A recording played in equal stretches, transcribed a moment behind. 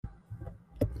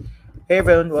Hey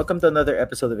everyone, welcome to another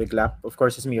episode of Iglap. Of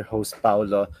course, it's me, your host,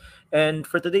 Paolo. And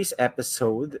for today's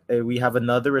episode, we have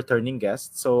another returning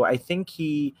guest. So I think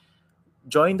he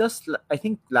joined us, I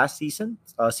think last season,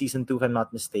 season two, if I'm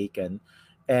not mistaken.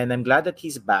 And I'm glad that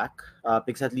he's back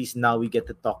because at least now we get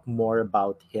to talk more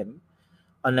about him.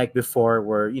 Unlike before,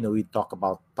 where we talk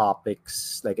about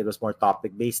topics like it was more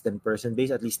topic based than person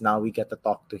based. At least now we get to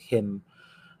talk to him,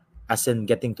 as in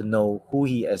getting to know who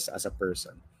he is as a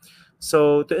person.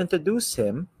 So to introduce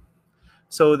him,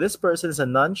 so this person is a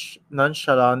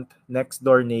nonchalant next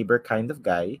door neighbor kind of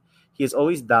guy. He is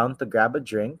always down to grab a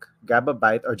drink, grab a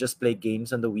bite, or just play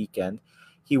games on the weekend.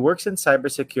 He works in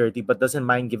cybersecurity but doesn't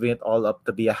mind giving it all up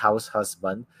to be a house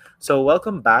husband. So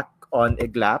welcome back on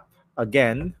Iglap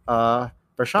again,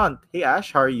 Prashant. Hey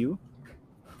Ash, how are you?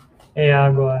 Hey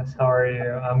Aguas, how are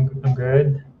you? I'm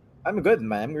good. I'm good,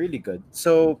 man. I'm really good.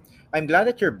 So I'm glad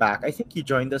that you're back. I think you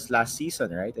joined us last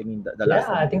season, right? I mean, the Yeah, last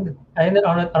time we did. I think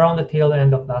around the tail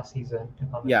end of last season,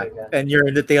 if I'm Yeah, mistaken. and you're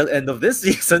in the tail end of this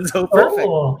season, so perfect.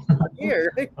 Oh,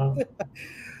 Here. Uh,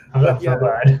 But I'm so yeah,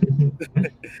 glad.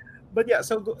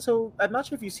 so I'm not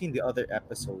sure if you've seen the other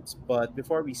episodes, but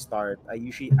before we start, I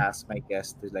usually ask my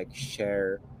guests to like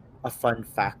share a fun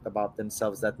fact about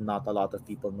themselves that not a lot of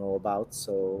people know about.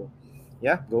 So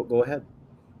yeah, go ahead.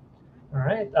 All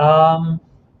right.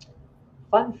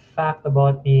 Fun fact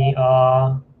about me.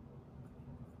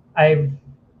 I've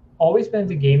always been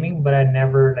into gaming, but I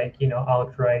never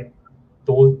outright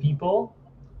told people.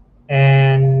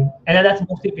 And then that's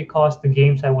mostly because the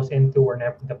games I was into were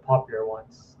never the popular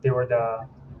ones. They were the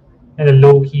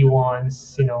low key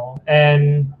ones,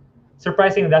 And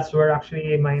surprisingly, that's where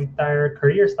actually my entire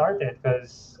career started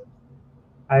because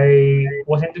I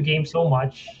was into games so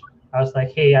much. I was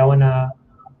like, hey, I wanna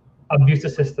abuse the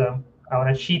system. I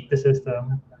wanna cheat the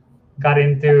system. Got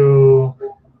into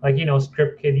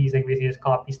script kiddies, like basically just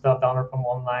copy stuff, download from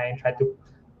online, try to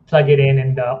plug it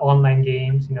in the online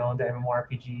games, the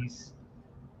MMORPGs.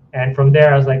 And from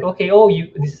there, I was like, okay, oh,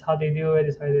 this is how they do it.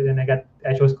 This is how they do it. And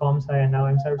I chose comp sci, and now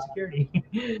I'm cybersecurity.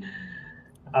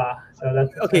 So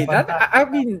that's my Okay, fun that fact. I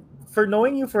mean, for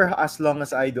knowing you for as long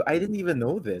as I do, I didn't even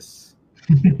know this.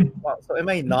 Wow, so am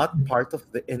I not part of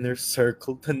the inner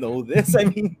circle to know this? I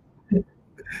mean,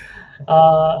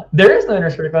 There is no inner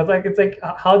circle. It's like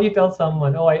how do you tell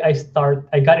someone? Oh, I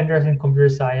got interested in computer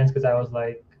science because I was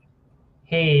like,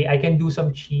 hey, I can do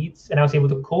some cheats, and I was able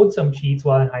to code some cheats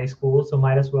while in high school, so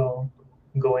might as well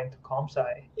go into comp sci.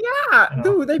 yeah, You know.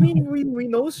 dude. I mean, we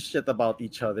know shit about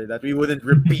each other that we wouldn't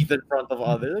repeat in front of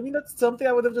others. I mean, that's something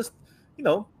I would have just,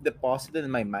 deposited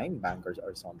in my mind bank or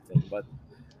something.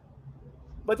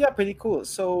 But yeah, pretty cool.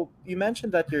 So you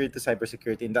mentioned that you're into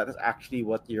cybersecurity, and that is actually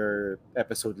what your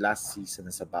episode last season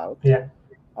is about. Yeah.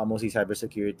 Mostly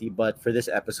cybersecurity. But for this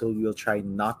episode, we'll try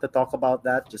not to talk about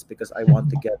that, just because I want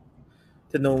to get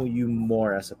to know you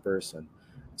more as a person.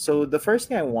 So the first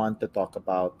thing I want to talk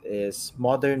about is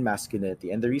modern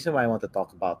masculinity, and the reason why I want to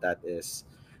talk about that is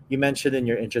you mentioned in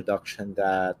your introduction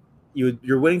that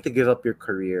you're willing to give up your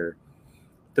career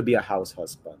to be a house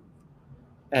husband.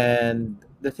 And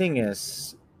the thing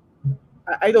is,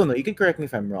 I don't know. You can correct me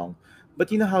if I'm wrong,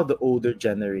 but you know how the older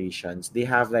generations they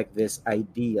have like this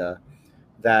idea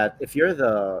that if you're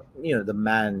the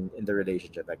man in the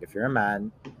relationship, like if you're a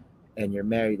man and you're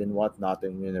married and whatnot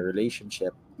and you're in a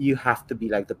relationship, you have to be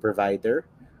like the provider,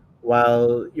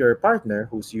 while your partner,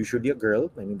 who's usually a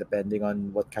girl, I mean, depending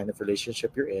on what kind of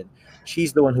relationship you're in,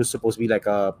 she's the one who's supposed to be like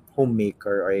a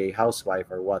homemaker or a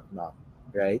housewife or whatnot,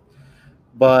 right?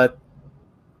 But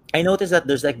I noticed that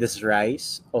there's like this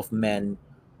rise of men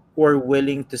who are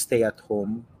willing to stay at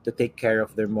home to take care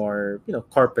of their more,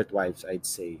 corporate wives, I'd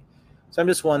say. So I'm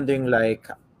just wondering, like,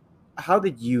 how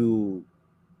did you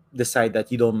decide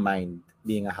that you don't mind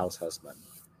being a house husband?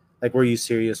 Like, were you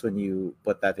serious when you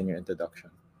put that in your introduction?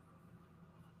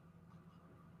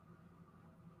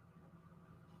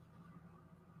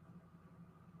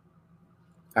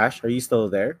 Ash, are you still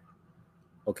there?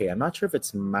 Okay, I'm not sure if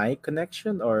it's my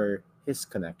connection or his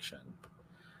connection.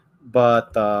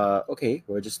 But okay,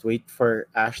 we'll just wait for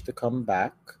Ash to come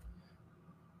back.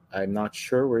 I'm not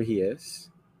sure where he is.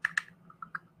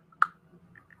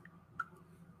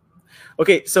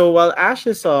 Okay, so while Ash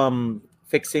is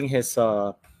fixing his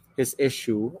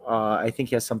issue, I think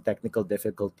he has some technical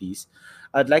difficulties.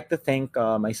 I'd like to thank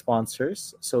my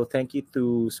sponsors. So thank you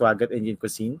to Swagat Indian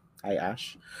Cuisine. Hi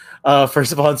Ash, for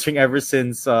sponsoring ever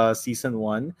since season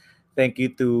one. Thank you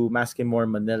to Maskimore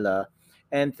Manila,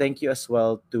 and thank you as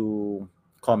well to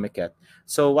Comiket.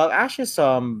 So while Ash is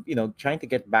trying to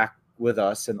get back with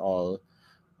us and all,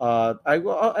 I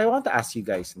want to ask you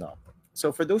guys now.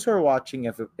 So for those who are watching,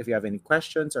 if you have any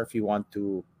questions or if you want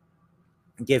to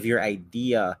give your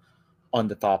idea on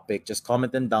the topic, just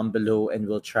comment them down below and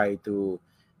we'll try to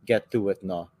get to it.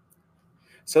 No.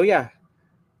 So yeah.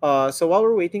 So while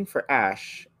we're waiting for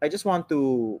Ash, I just want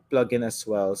to plug in as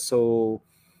well. So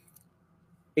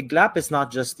Iglap is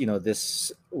not just,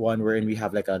 this one wherein we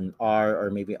have like an hour or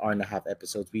maybe hour and a half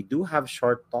episodes. We do have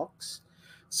short talks.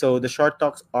 So the short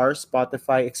talks are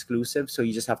Spotify exclusive. So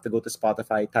you just have to go to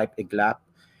Spotify, type Iglap,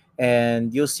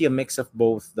 and you'll see a mix of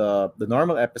both the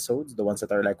normal episodes, the ones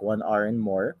that are like 1 hour and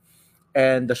more,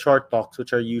 and the short talks,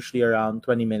 which are usually around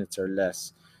 20 minutes or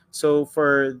less. So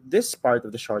for this part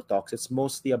of the short talks, it's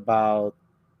mostly about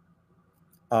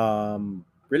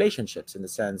relationships, in the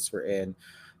sense we're in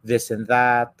this and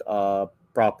that,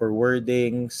 proper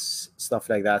wordings, stuff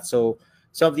like that. So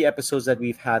some of the episodes that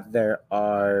we've had there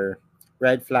are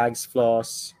red flags,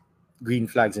 flaws, green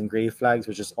flags, and gray flags,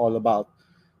 which is all about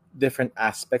different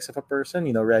aspects of a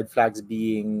person. Red flags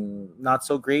being not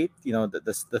so great.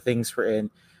 The things we're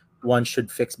in one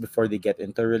should fix before they get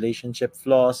into a relationship.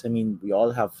 Flaws, I mean, we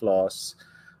all have flaws.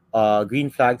 Green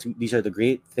flags, these are the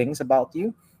great things about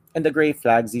you. And the gray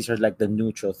flags, these are like the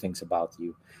neutral things about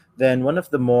you. Then one of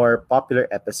the more popular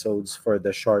episodes for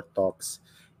the short talks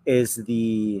is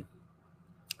the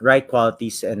right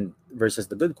qualities and versus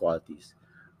the good qualities.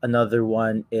 Another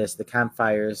one is the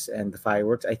campfires and the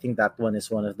fireworks. I think that one is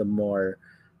one of the more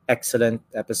excellent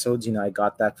episodes. I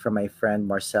got that from my friend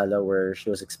Marcella, where she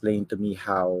was explaining to me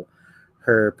how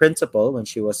her principal, when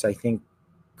she was, I think,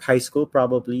 high school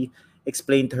probably,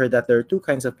 explained to her that there are two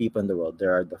kinds of people in the world.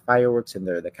 There are the fireworks and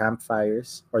there are the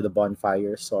campfires, or the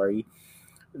bonfires, sorry.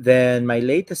 Then my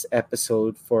latest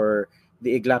episode for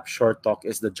the Iglap Short Talk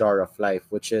is the Jar of Life,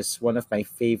 which is one of my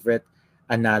favorite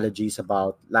analogies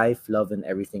about life, love, and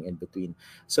everything in between.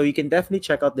 So you can definitely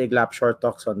check out the Iglap Short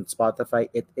Talks on Spotify.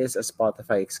 It is a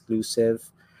Spotify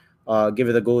exclusive. Give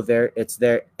it a go there. It's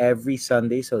there every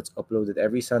Sunday, so it's uploaded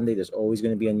every Sunday. There's always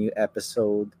going to be a new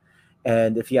episode.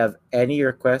 And if you have any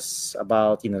requests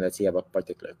about, let's say you have a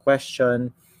particular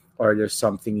question, or there's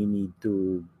something you need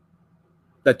to,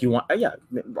 that you want, yeah,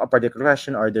 a particular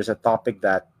question, or there's a topic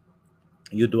that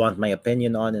you'd want my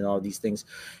opinion on, and all these things,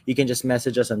 you can just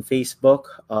message us on Facebook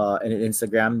and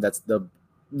Instagram.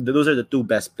 Those are the two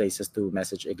best places to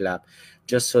message Iglap,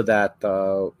 just so that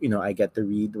I get to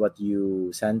read what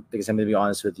you send. Because I'm gonna be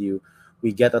honest with you,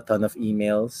 we get a ton of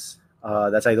emails.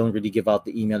 That's I don't really give out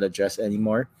the email address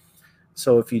anymore.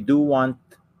 So if you do want,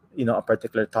 a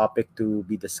particular topic to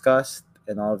be discussed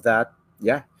and all of that,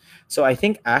 yeah. So I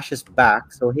think Ash is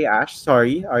back. So hey, Ash,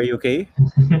 sorry, are you okay?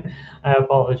 I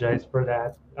apologize for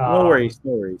that. No worries,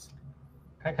 no worries.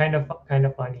 Kind of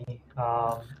funny.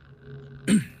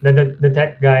 The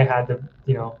tech guy had the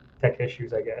tech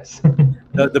issues, I guess.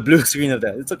 The blue screen of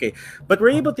that, it's okay. But were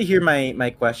you able to hear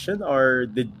my question, or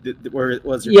or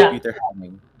was your Yeah. computer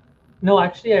happening? No,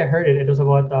 actually, I heard it. It was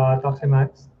about toxic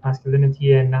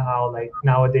masculinity and how, like,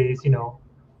 nowadays,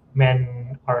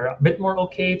 men are a bit more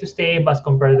okay to stay, but as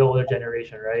compared to the older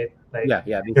generation, right? Like,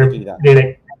 Yeah, they're basically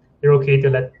that. they're okay to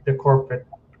let the corporate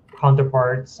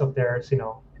counterparts of theirs,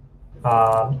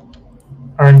 uh,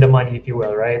 earn the money, if you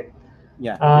will, right?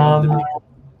 Yeah, bring on to the Um, video.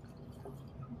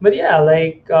 but yeah,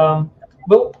 like,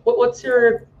 but what's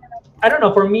your? I don't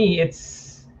know. For me,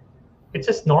 it's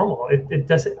just normal. It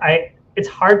doesn't. It's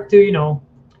hard to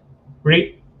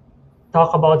rate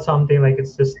talk about something like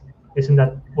it's just isn't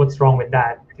that what's wrong with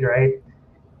that, right?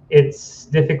 It's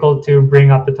difficult to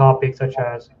bring up the topic such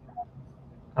as,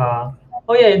 oh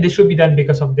yeah, this should be done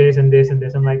because of this and this and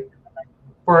this. I'm like,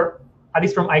 for at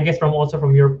least from I guess from also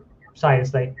from your side,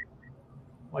 it's like,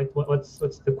 what's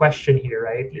the question here,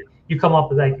 right? You come up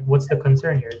with like, what's the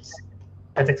concern here?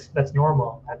 That's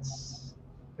normal. There's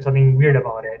something weird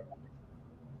about it.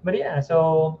 But yeah,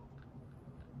 so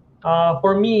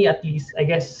for me at least, I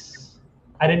guess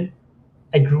I didn't.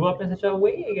 I grew up in such a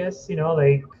way, I guess,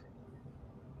 like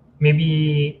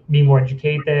maybe being more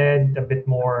educated, a bit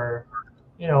more,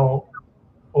 you know,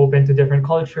 open to different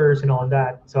cultures and all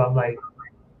that. So I'm like,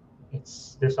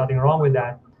 there's nothing wrong with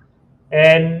that.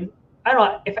 And I don't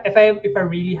know if I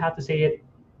really have to say it,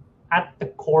 at the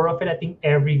core of it, I think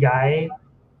every guy,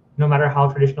 no matter how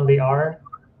traditional they are,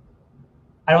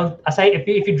 I don't aside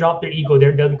if you drop their ego,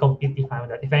 they'll be completely fine with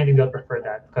that. If anything, they'll prefer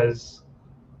that because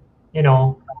you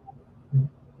know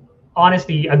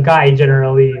honestly, a guy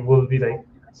generally will be like,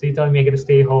 so you telling me I get to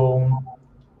stay home,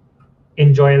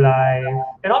 enjoy life,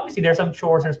 and obviously there's some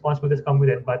chores and responsibilities come with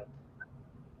it, but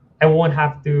I won't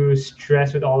have to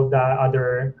stress with all of the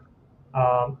other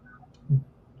um,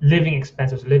 living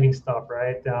expenses, living stuff,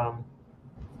 right?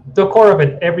 The core of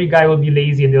it, every guy will be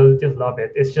lazy and they'll just love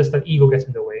it. It's just that ego gets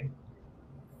in the way.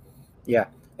 Yeah.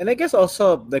 And I guess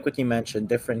also like what you mentioned,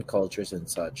 different cultures and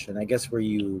such, and I guess where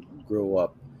you grow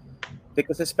up,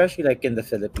 because especially like in the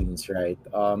Philippines, right?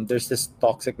 There's this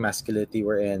toxic masculinity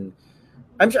wherein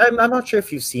I'm not sure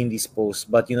if you've seen these posts,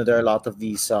 but there are a lot of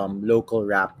these local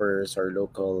rappers or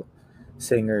local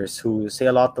singers who say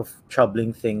a lot of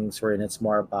troubling things, wherein it's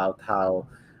more about how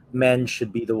men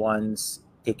should be the ones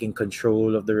taking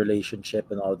control of the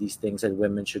relationship and all these things, and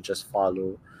women should just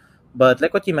follow. But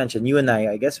like what you mentioned, you and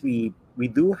I guess we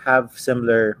do have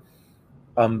similar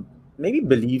um maybe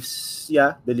beliefs,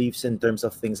 yeah, beliefs in terms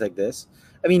of things like this.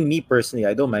 I mean, me personally,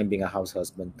 I don't mind being a house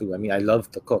husband too. I mean, I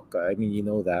love to cook. I mean, you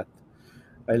know that.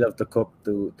 I love to cook,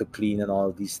 to clean, and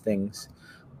all these things.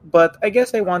 But I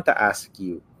guess I want to ask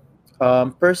you,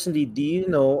 personally, do you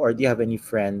know or do you have any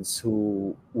friends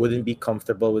who wouldn't be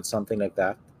comfortable with something like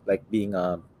that, like being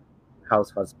a house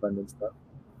husband and stuff?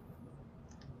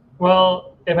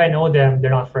 Well, if I know them,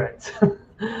 they're not friends.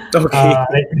 Okay.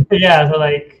 Like, yeah, so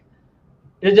like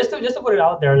just to put it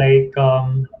out there, like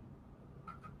um,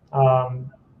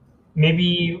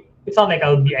 maybe it's not like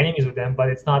I'll be enemies with them, but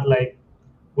it's not like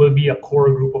we'll be a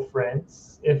core group of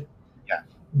friends if Yeah.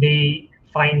 they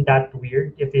find that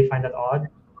weird, if they find that odd,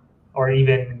 or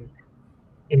even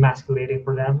emasculating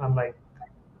for them. I'm like,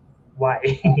 why?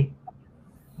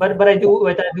 but I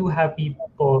do have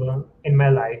people in my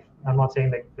life. I'm not saying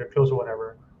like they're close or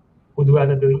whatever, who do have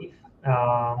a belief.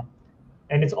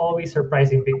 And it's always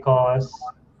surprising because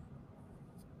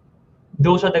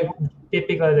those are the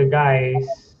typical the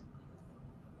guys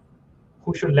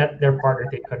who should let their partner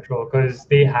take control because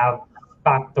they have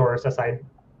factors aside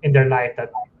in their life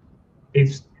that they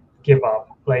just give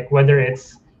up. Like whether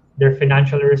it's their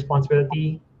financial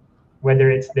responsibility,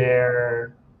 whether it's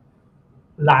their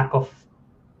lack of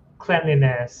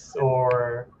cleanliness,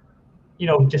 or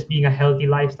just being a healthy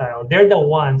lifestyle. They're the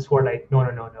ones who are like, no,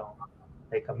 no, no, no.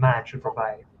 Like a man should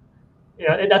provide.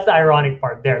 And that's the ironic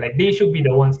part there. Like they should be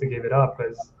the ones to give it up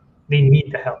because they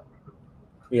need the help.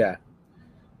 Yeah.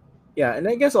 Yeah, and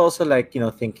I guess also like,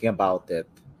 thinking about it,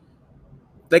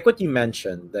 like what you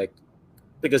mentioned, like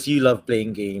because you love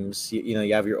playing games, you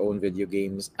have your own video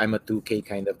games. I'm a 2K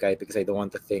kind of guy because I don't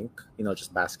want to think,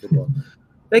 just basketball.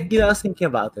 Like, I was thinking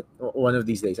about it one of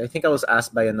these days. I think I was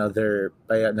asked by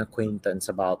an acquaintance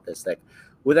about this. Like,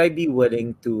 would I be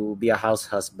willing to be a house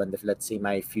husband if, let's say,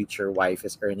 my future wife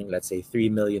is earning, let's say, 3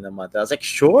 million a month? I was like,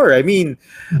 sure. I mean,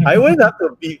 I wouldn't have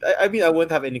to be. I mean, I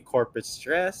wouldn't have any corporate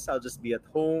stress. I'll just be at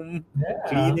home, Yeah,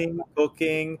 cleaning,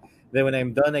 cooking. Then when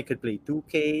I'm done, I could play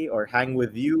 2K or hang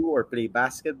with you or play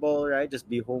basketball. Right, just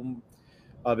be home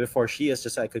before she is,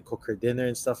 just so I could cook her dinner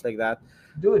and stuff like that.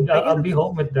 dude, I I'll guess be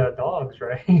home with the dogs,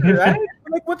 right? right?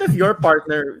 Like, what if your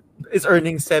partner is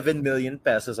earning 7 million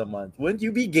pesos a month? Wouldn't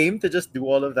you be game to just do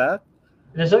all of that?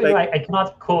 Just so you know, Like, I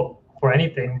cannot cook for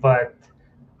anything, but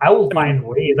I will I mean, find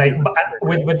ways. you Like could,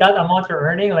 with right? that amount you're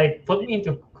earning, like put me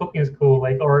into cooking school,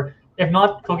 like, or if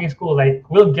not cooking school, like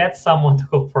we'll get someone to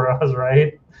cook for us,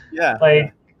 right? Yeah,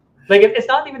 yeah. Like it's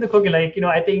not even the cooking. Like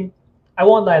I think I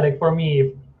won't lie. Like for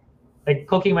me, like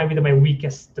cooking might be my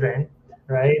weakest strength,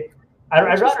 right? I'd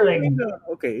Which is rather like, kind of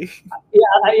okay.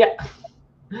 yeah.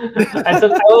 I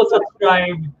will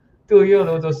subscribe to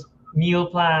those meal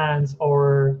plans,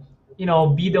 or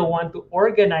be the one to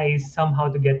organize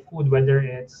somehow to get food, whether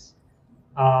it's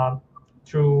uh,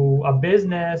 through a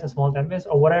business, a small time business,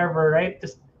 or whatever, right?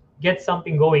 Just get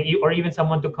something going, or even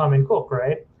someone to come and cook,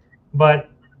 right? But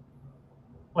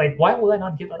like, why would I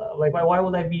not give it up? Like, why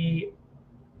would I be?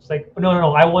 It's like, no, no,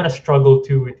 no. I want to struggle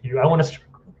too with you. I want to struggle.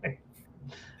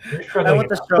 You're I struggling want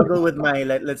to enough. struggle with my,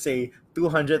 let's say,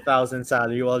 200,000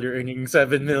 salary while you're earning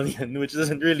 7 million, which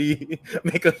doesn't really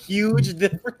make a huge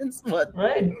difference. But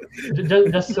Right.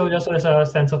 Just so there's a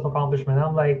sense of accomplishment.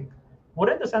 I'm like,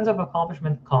 wouldn't the sense of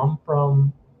accomplishment come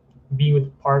from being with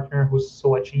a partner who's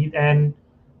so achieved? And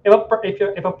if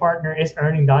a partner is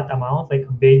earning that amount, like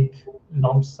a big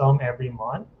lump sum every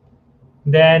month,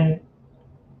 then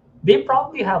they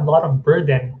probably have a lot of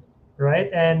burden, right?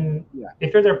 And yeah,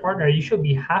 if you're their partner, you should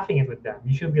be halving it with them.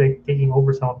 You should be like taking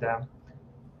over some of them.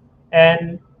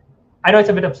 And I know it's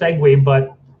a bit of segue,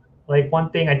 but like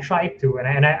one thing I try to,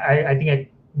 and I think I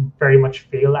very much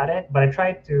fail at it, but I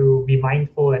try to be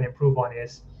mindful and improve on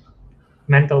is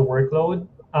mental workload.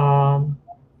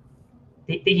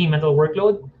 Taking mental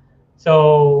workload.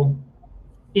 So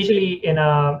usually in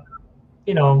a,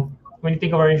 when you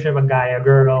think of a relationship, a guy, a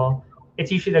girl,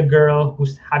 it's usually the girl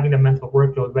who's having the mental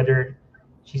workload, whether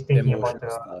she's the thinking about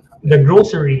emotional stuff. the Yeah.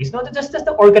 groceries, not just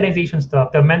the organization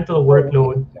stuff, the mental Oh, okay.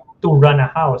 workload to run a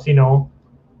house.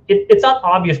 It's not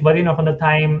obvious, but from the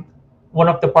time one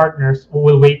of the partners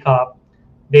will wake up,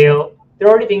 they're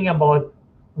already thinking about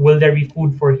will there be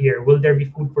food for here? Will there be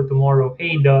food for tomorrow?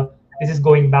 Hey, the this is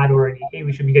going bad already. Hey,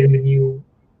 we should be getting the new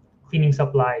cleaning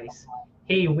supplies.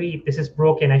 Hey, wait, this is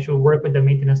broken. I should work with the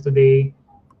maintenance today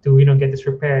to get this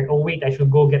repaired. Oh wait, I should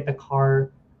go get the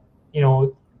car, you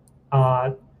know,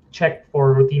 uh, checked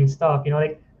for routine stuff.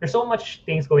 Like there's so much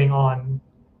things going on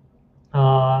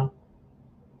uh,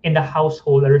 in the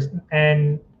household,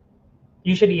 and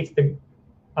usually it's the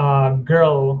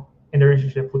girl in the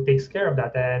relationship who takes care of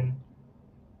that. And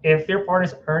if your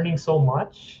partner's earning so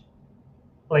much,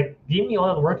 like give me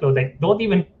all the workload. Like don't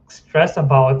even stress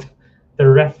about the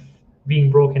ref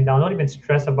being broken down. Don't even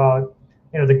stress about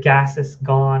the gas is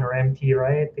gone or empty,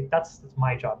 right? Like that's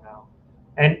my job now.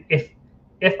 And if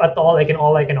at all,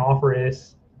 all I can offer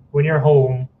is when you're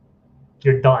home,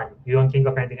 you're done. You don't think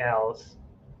of anything else.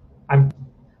 I'm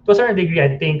to a certain degree,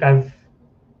 I think I've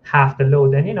half the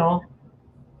load. And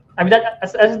I mean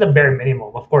that's the bare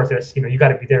minimum. Of course, there's you got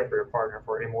to be there for your partner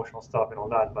for emotional stuff and all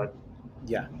that. But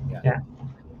Yeah, yeah. yeah,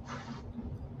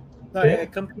 No, so I yeah.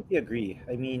 completely agree.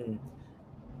 I mean,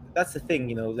 that's the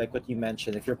thing, like what you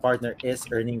mentioned. If your partner is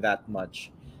earning that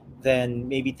much, then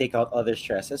maybe take out other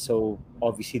stresses. So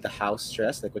obviously the house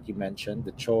stress, like what you mentioned,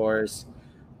 the chores.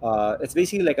 It's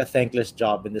basically like a thankless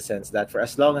job in the sense that for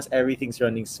as long as everything's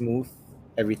running smooth,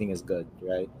 everything is good,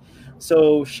 right?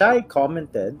 So Shai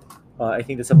commented, I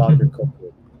think that's about her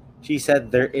cooking. She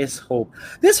said there is hope.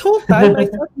 This whole time I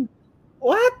thought,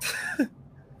 what?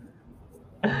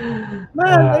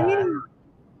 Man, I uh, mean,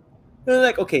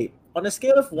 like, okay, on a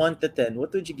scale of 1 to 10,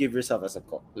 what would you give yourself as a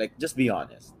cook? Like, just be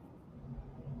honest.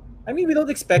 I mean, we don't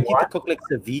expect you to one, cook like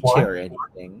ceviche one, or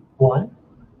anything. one.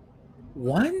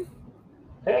 1?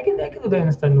 I can do the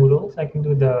instant noodles. I can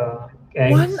do the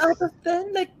 1 eggs. out of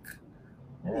 10? Like,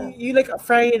 Yeah, you like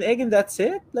fry an egg and that's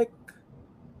it? Like,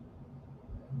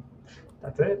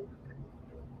 that's it.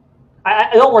 I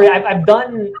don't worry. I've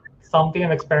done something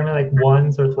of experiment like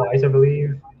once or twice, I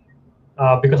believe,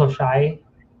 because of shy.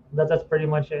 That's pretty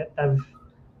much it.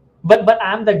 But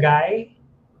I'm the guy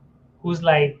who's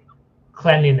like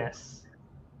cleanliness.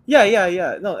 yeah, yeah,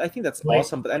 yeah. No, I think that's Like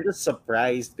awesome, but I'm just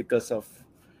surprised because of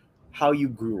how you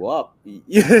grew up.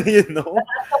 You know?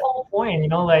 that's the whole point,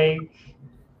 Like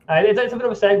it's a bit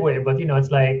of a segue, but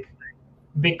it's like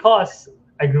because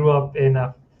I grew up in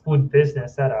a food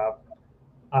business setup.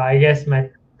 I guess my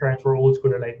parents were old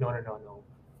school. They're like, no, no, no, no.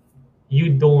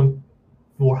 You don't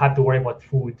have to worry about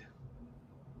food.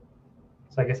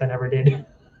 So I guess I never did. Yeah.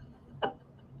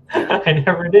 I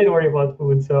never did worry about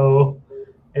food. So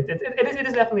it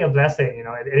is definitely a blessing.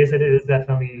 It is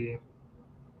definitely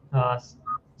uh, s-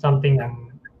 something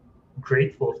I'm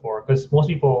grateful for because most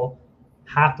people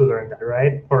have to learn that,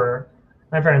 right? For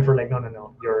my parents were like, no, no,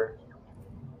 no, You're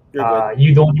good.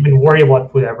 you don't even worry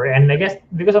about food ever. And I guess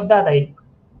because of that, I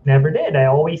never did. I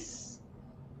always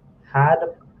had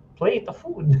a plate of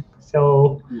food.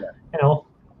 So, Yeah. you know,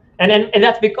 and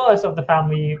that's because of the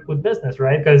family food business,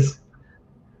 right? Because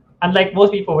unlike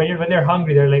most people, when they're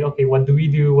hungry, they're like, okay, what do we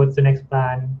do? What's the next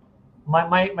plan?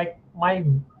 My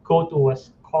go-to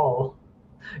was call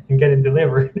and get it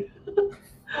delivered.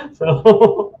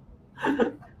 So,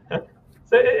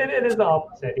 so it is the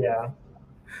opposite, yeah.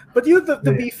 But to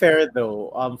Yeah. be fair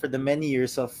though, for the many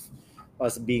years of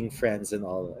us being friends and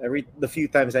all, the few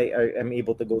times I am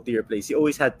able to go to your place, you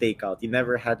always had takeout. You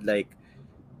never had like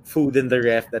food in the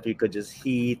ref that we could just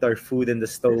heat or food in the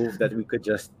stove that we could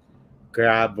just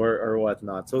grab or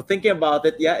whatnot. So thinking about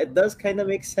it, yeah, it does kind of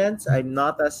make sense. I'm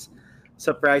not as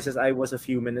surprised as I was a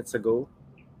few minutes ago.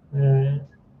 And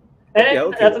But yeah,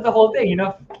 okay. that's the whole thing,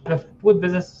 the food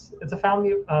business, it's a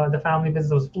family, the family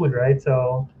business was food, right?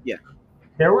 So Yeah,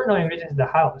 there were no ingredients in the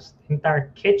house. The entire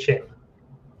kitchen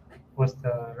was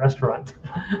the restaurant.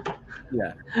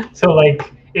 yeah. So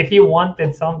like if you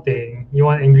wanted something, you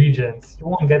want ingredients, you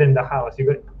won't get in the house. You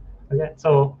could okay.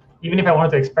 So even if I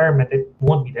wanted to experiment, it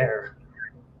won't be there.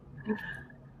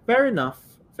 Fair enough.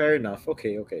 Fair enough.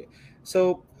 Okay, okay.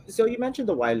 So you mentioned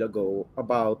a while ago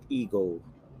about ego,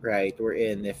 right? We're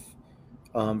in if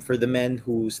for the men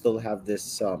who still have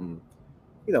this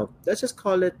let's just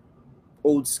call it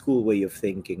old school way of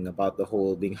thinking about the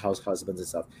whole being house husbands and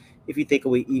stuff. If you take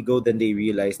away ego, then they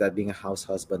realize that being a house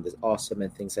husband is awesome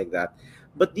and things like that.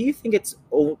 But do you think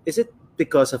is it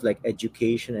because of like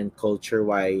education and culture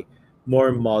why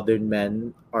more modern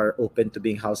men are open to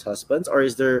being house husbands, or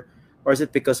is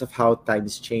it because of how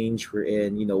times change? We're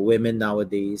in, women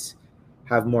nowadays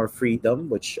have more freedom,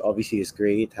 which obviously is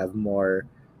great, have more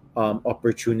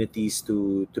opportunities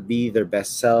to be their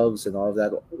best selves and all of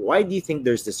that. Why do you think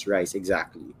there's this rise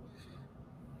exactly?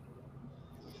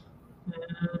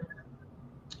 Mm,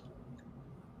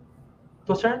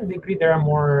 to a certain degree, there are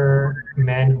more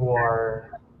men who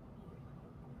are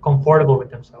comfortable with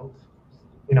themselves.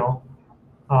 You know,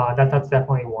 that's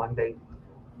definitely one. They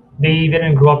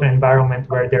didn't grow up in an environment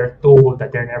where they're told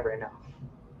that they're never enough.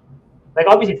 Like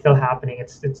obviously, it's still happening.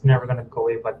 It's never gonna go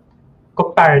away, but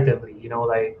comparatively,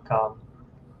 like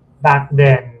back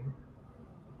then,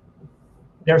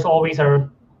 there's always a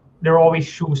there are always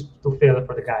shoes to fill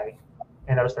for the guy,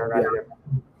 and that was their Yeah. rather their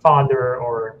father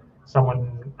or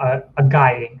someone, a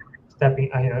guy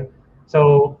stepping.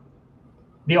 So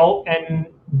they all and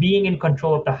being in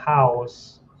control of the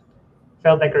house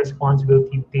felt like a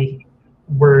responsibility they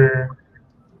were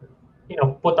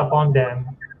put upon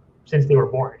them since they were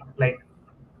born. Like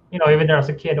even there as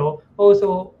a kid,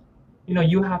 so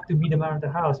you have to be the man of the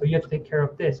house, or you have to take care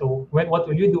of this. So what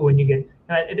will you do when you get?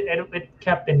 And it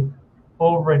kept in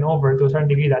over and over to a certain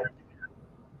degree that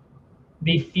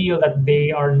they feel that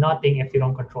they are nothing if they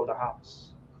don't control the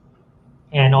house.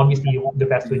 And obviously, the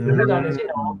best way to do that is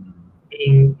Mm.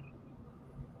 being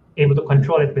able to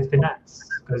control it with finance,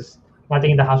 because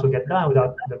nothing in the house will get done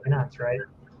without the finance, right?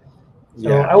 So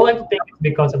I Yeah. would like to think it's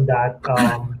because of that.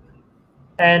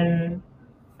 And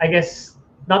I guess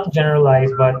not to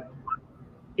generalize, but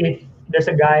if there's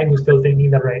a guy who's still thinking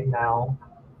that right now,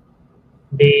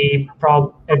 if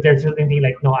they're still thinking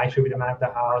like, no, I should be the man of the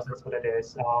house, that's what it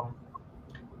is.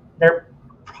 They're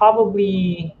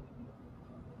probably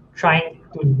trying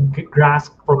to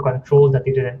grasp for control that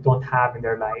they don't have in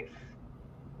their life.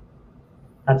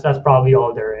 That's probably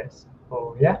all there is.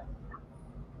 So yeah.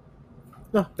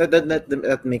 No,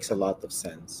 that makes a lot of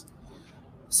sense.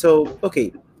 So,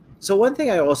 okay. So one thing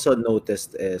I also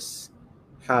noticed is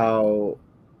how,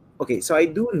 okay, so I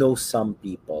do know some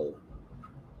people.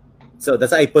 So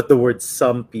that's why I put the word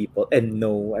some people, and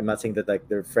no, I'm not saying that like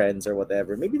they're friends or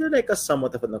whatever. Maybe they're like a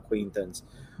somewhat of an acquaintance,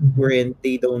 Mhm. wherein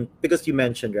they don't, because you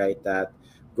mentioned, right, that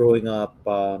growing up,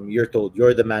 you're told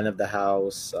you're the man of the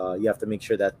house. You have to make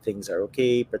sure that things are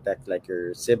okay, protect like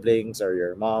your siblings or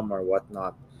your mom or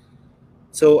whatnot.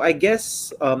 So I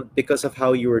guess because of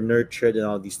how you were nurtured and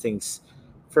all these things,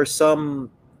 for some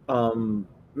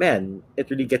men, it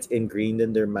really gets ingrained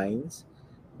in their minds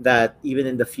that even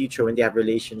in the future when they have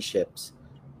relationships,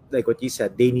 like what you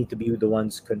said, they need to be the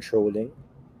ones controlling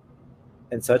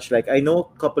and such. Like I know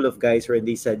a couple of guys where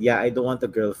they said, "Yeah, I don't want a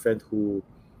girlfriend who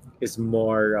is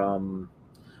more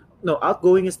no,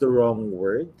 outgoing is the wrong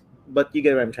word, but you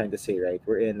get what I'm trying to say, right?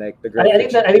 We're in like the I girlfriend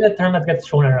think that should I think the term that gets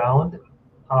thrown around,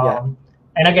 yeah,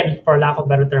 and again, for lack of a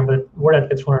better term, but the word that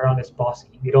gets thrown around is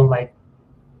bossy. We don't like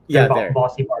their yeah, there.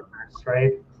 bossy partners,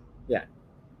 right? Yeah.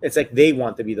 It's like they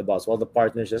want to be the boss while the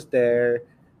partner's just there,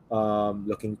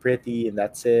 looking pretty and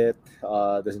that's it.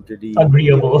 Doesn't really,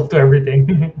 Agreeable to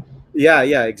everything. yeah,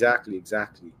 yeah, exactly,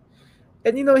 exactly.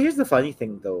 And here's the funny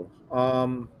thing though.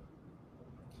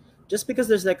 Just because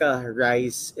there's like a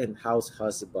rise in house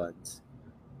husbands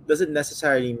doesn't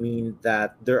necessarily mean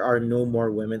that there are no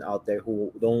more women out there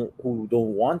who don't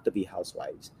want to be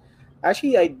housewives.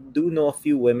 Actually, I do know a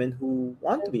few women who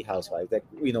want to be housewives. Like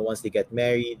once they get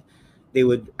married, they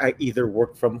would either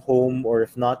work from home or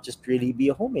if not, just really be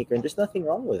a homemaker. And there's nothing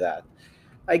wrong with that.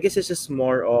 I guess it's just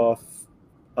more of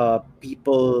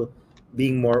people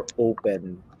being more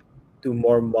open to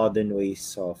more modern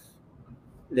ways of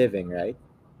living, right?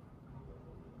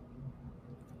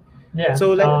 Yeah.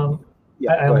 So, like,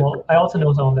 yeah, go ahead. I also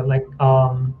know some of them. Like,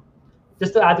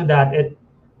 just to add to that,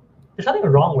 there's nothing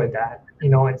wrong with that.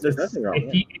 There's nothing wrong. if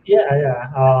Yeah. you yeah,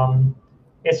 yeah.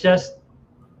 It's just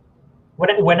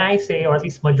when I say, or at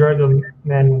least majority of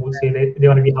men would say they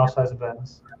want to be house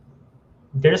husbands,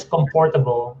 they're just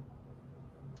comfortable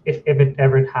if it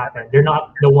ever happened. They're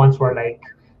not the ones who are like,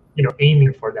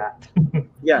 aiming for that.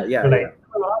 Yeah, yeah, They're yeah. like,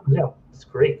 oh, yeah, it's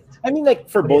great. I mean, like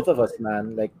for But yeah, both of us,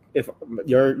 man. Like if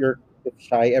your if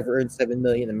Shy ever earns 7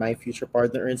 million and my future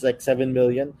partner earns like 7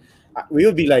 million, we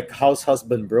will be like house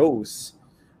husband bros.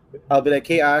 I'll be like,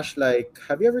 hey Ash, like,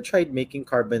 have you ever tried making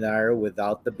carbonara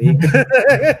without the bacon?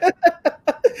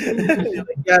 You're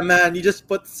like, yeah, man, you just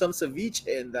put some ceviche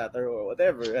in that or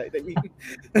whatever, right? I mean,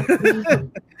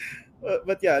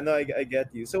 but yeah, no, I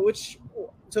get you. So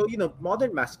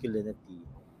modern masculinity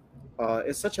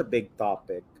is such a big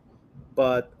topic,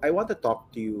 but I want to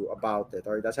talk to you about it,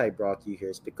 or that's why I brought you here,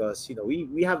 is because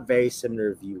we have very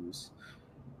similar views,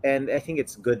 and I think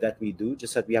it's good that we do,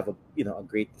 just that we have a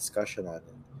great discussion on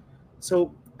it.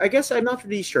 So I guess I'm not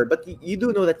really sure, but you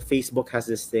do know that Facebook has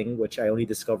this thing which I only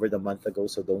discovered a month ago,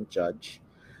 so don't judge.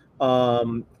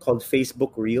 Called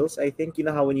Facebook Reels. I think you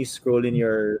know how when you scroll in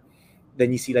your,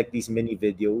 then you see like these mini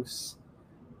videos.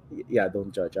 Yeah,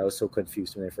 don't judge. I was so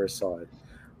confused when I first saw it.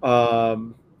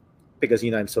 Um, because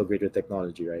I'm so great with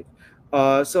technology, right?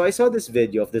 So I saw this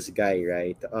video of this guy,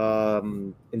 right?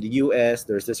 In the US,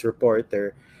 there's this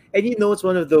reporter, and it's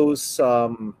one of those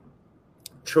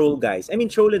troll guys. I mean,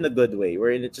 troll in a good way,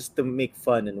 where it's just to make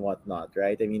fun and whatnot,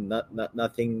 right? I mean, not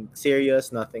nothing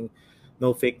serious, nothing,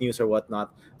 no fake news or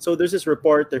whatnot. So there's this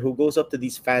reporter who goes up to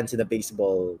these fans in a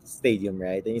baseball stadium,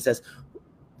 right? And he says,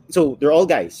 so they're all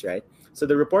guys, right? So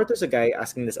the reporter's a guy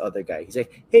asking this other guy. He's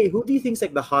like, "Hey, who do you think's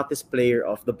like the hottest player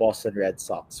of the Boston Red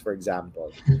Sox, for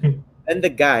example?" And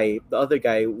the other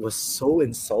guy, was so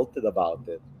insulted about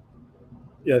it.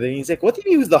 Then he's like, "What do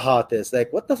you mean who's the hottest?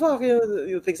 Like, what the fuck?"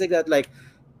 Things like that. Like,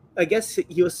 I guess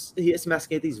his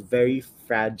masculinity is very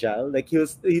fragile. Like he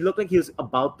looked like he was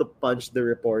about to punch the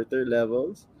reporter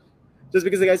levels, just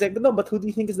because the guy's like, "No, but who do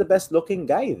you think is the best looking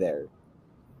guy there?"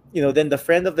 Then the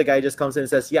friend of the guy just comes in and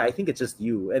says, "Yeah, I think it's just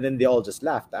you," and then they all just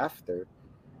laughed after.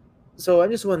 So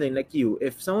I'm just wondering, like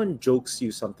if someone jokes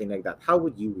you something like that, how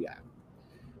would you react?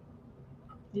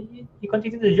 You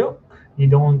continue the joke. You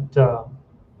don't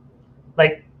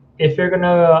like if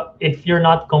you're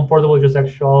not comfortable with your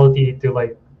sexuality to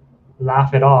like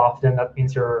laugh it off, then that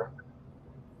means are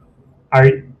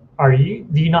are you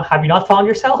do you not have you not found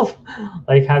yourself?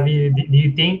 Like have you do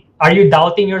you think are you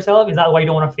doubting yourself? Is that why you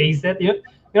don't want to face it?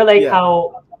 Like Yeah,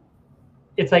 how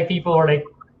it's like people are like,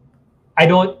 I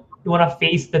don't want to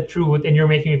face the truth, and you're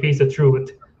making me face the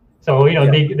truth. So yeah,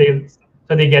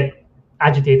 they get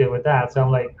agitated with that. So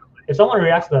I'm like, if someone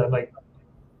reacts to that, I'm like,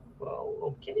 well,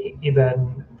 okay,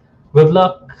 then good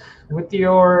luck with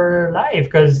your life,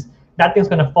 because that thing's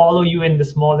gonna follow you in the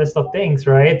smallest of things,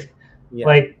 right? yeah,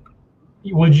 Like,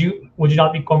 would you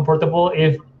not be comfortable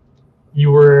if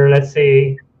you were, let's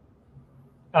say,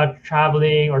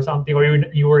 traveling or something, or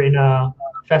you were in a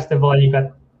festival and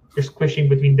you're squishing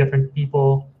between different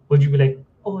people? Would you be like,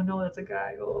 oh no, that's a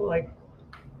guy? Oh, like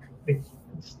it's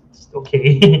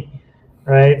okay,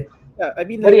 right? yeah. I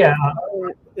mean, But like yeah,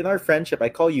 in our friendship, I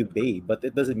call you babe, but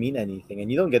it doesn't mean anything,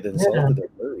 and you don't get yeah, insulted or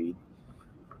worried,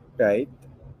 right?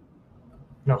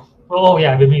 no. Oh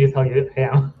yeah, with me to tell you, I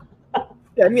am.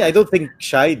 Yeah, I mean, I don't think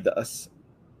Shy does.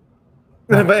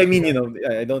 No, But I she mean, does.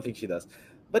 I don't think she does.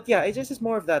 But yeah, it just is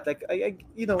more of that. Like,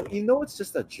 it's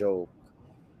just a joke,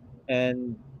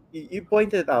 and you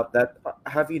pointed out that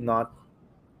have you not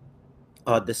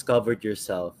discovered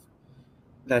yourself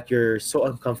that you're so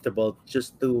uncomfortable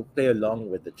just to play along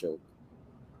with the joke.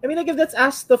 I mean, like if that's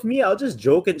asked of me, I'll just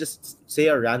joke and just say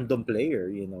a random player.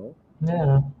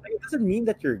 Yeah, Like, it doesn't mean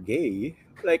that you're gay.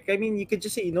 Like, I mean, you could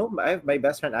just say, my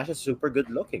best friend Ash is super good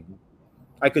looking.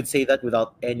 I could say that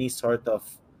without any sort of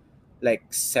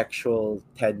like sexual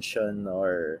tension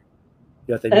or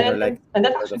you know what I mean, or like and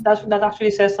sort of that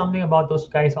actually says something about those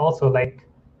guys also. Like,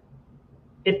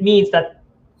 it means that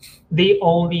they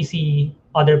only see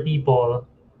other people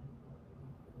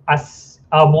as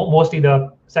mostly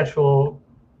the sexual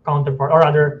counterpart, or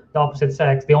rather the opposite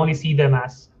sex. They only see them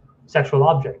as sexual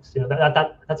objects.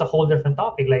 That's a whole different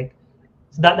topic. Like,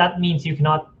 so that means you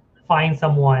cannot find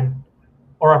someone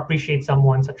or appreciate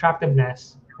someone's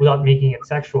attractiveness without making it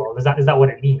sexual. Is that what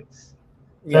it means?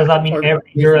 So does yeah, that mean or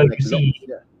every based girl on you like looks. see,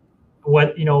 Yeah,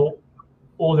 what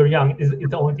old or young, is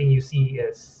the only thing you see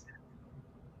is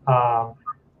um,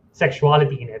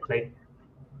 sexuality in it? Like,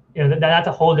 that's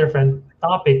a whole different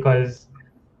topic, because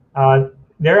uh,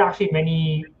 there are actually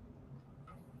many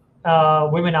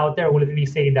women out there who literally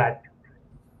say that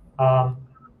um,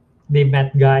 they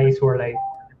met guys who are like,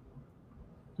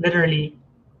 literally,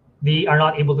 they are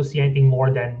not able to see anything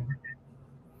more than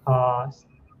uh,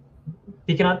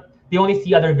 they only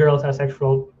see other girls as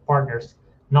sexual partners,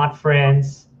 not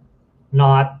friends,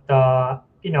 not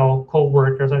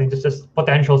co-workers. I mean, just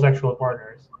potential sexual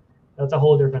partners. That's a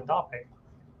whole different topic.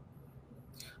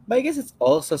 but I guess it's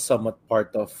also somewhat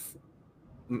part of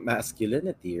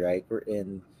masculinity, right?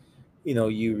 Wherein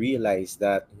you realize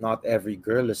that not every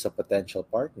girl is a potential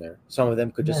partner. Some of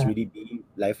them could just Yeah, really be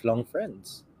lifelong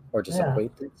friends or just yeah.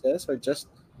 acquaintances or just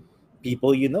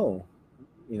people you know.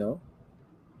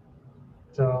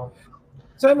 So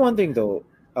So I'm wondering though,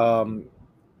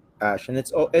 Ash, and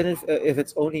if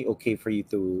it's only okay for you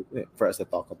for us to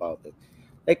talk about it.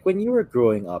 Like when you were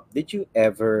growing up, did you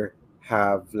ever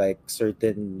have like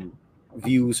certain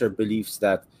views or beliefs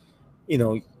that, you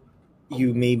know,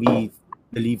 you maybe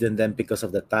believed in them because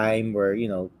of the time where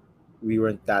we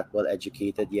weren't that well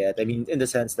educated yet. I mean, in the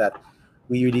sense that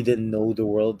we really didn't know the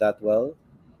world that well.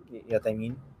 You know what I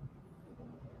mean?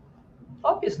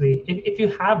 obviously, if you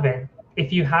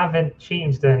haven't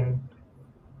changed, then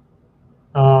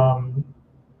um,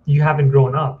 you haven't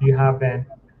grown up. You haven't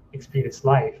experienced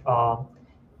life.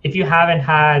 If you haven't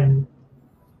had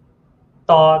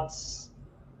thoughts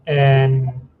and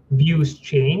views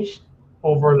changed,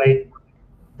 over like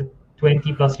the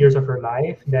 20 plus years of your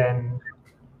life, then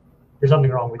there's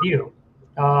something wrong with you.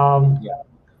 Um, Yeah.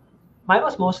 Mine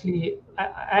was mostly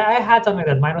I had something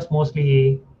that mine was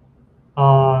mostly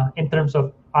in terms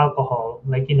of alcohol.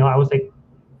 Like I was like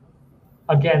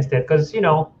against it because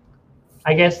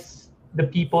I guess the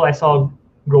people I saw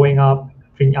growing up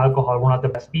drinking alcohol were not the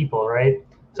best people, right?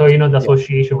 So the Yeah.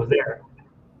 association was there.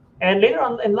 And later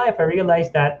on in life, I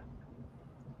realized that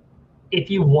if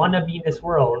you want to be in this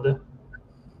world,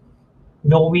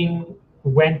 knowing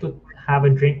when to have a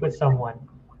drink with someone,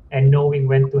 and knowing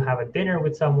when to have a dinner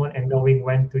with someone, and knowing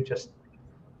when to just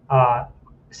uh,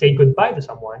 say goodbye to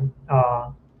someone,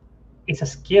 it's a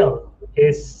skill.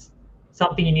 It's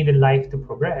something you need in life to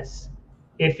progress.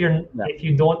 Yeah. If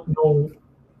you don't know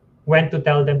when to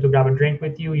tell them to grab a drink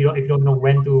with you, if you don't know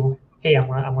when to, hey, I'm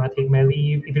gonna take my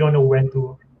leave. If you don't know when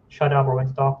to shut up or when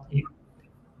to talk,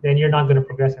 then you're not gonna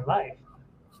progress in life.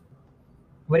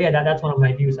 But yeah, that's one of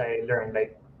my views I learned.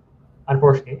 Like,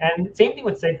 unfortunately, and same thing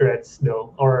with cigarettes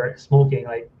though, or smoking.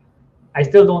 Like, I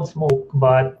still don't smoke,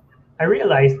 but I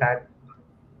realized that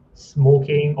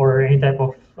smoking or any type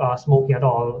of smoking at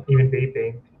all, even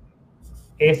vaping,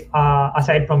 is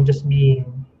aside from just being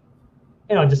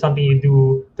just something you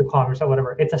do to calm yourself,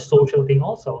 whatever. It's a social thing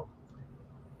also.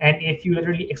 And if you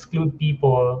literally exclude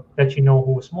people that you know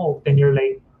who smoke, then you're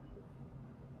like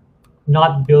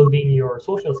not building your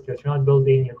social skills. You're not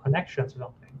building your connections or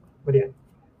something. But yeah,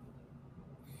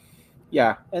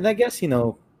 Yeah. And I guess,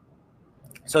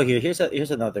 so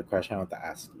here's another question I want to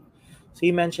ask you. So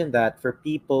you mentioned that for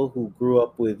people who grew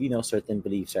up with, certain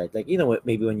beliefs, right? Like,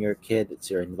 maybe when you're a kid, it's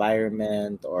your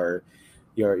environment, or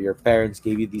your parents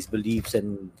gave you these beliefs,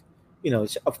 and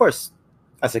of course,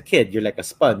 as a kid, you're like a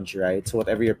sponge, right? So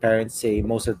whatever your parents say,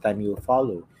 most of the time you'll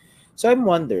follow. So I'm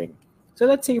wondering, so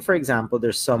let's say, for example,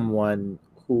 there's someone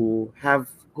who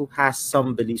has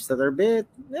some beliefs that are a bit,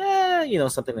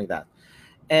 something like that,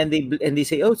 and they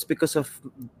say, oh, it's because of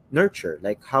nurture,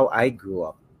 like how I grew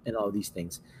up and all these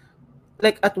things.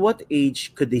 Like, at what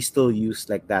age could they still use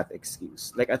like that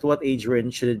excuse? Like, at what age when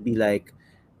should it be like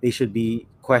they should be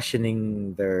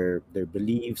questioning their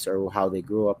beliefs or how they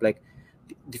grew up? Like,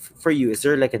 for you, is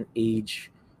there like an age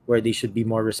where they should be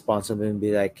more responsible and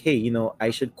be like, hey,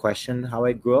 I should question how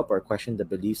I grew up, or question the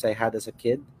beliefs I had as a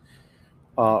kid,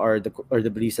 or the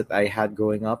beliefs that I had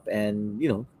growing up, and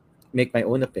make my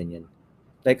own opinion?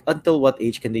 Like, until what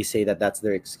age can they say that that's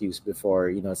their excuse before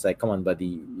it's like, come on,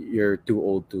 buddy, you're too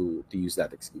old to use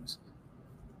that excuse?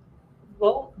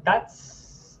 well, that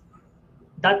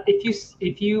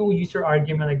if you use your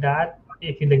argument like that,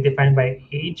 if you like define by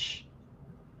age,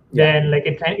 Yeah. then like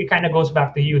it kind of goes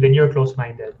back to you. Then you're close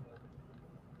minded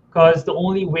because the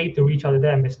only way to reach out to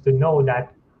them is to know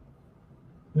that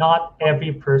not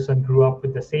every person grew up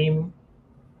with the same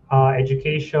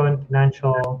education,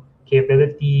 financial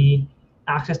capability,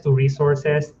 access to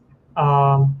resources,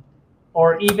 um,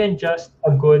 or even just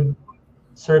a good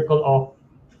circle of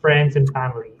friends and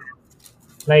family.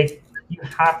 Like, you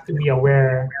have to be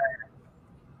aware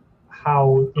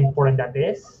how important that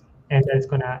is, and that it's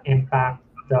gonna impact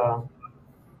the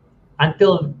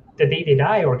until the day they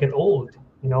die or get old.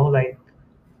 Like,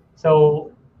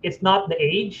 so it's not the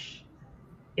age;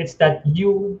 it's that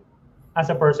you, as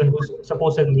a person who's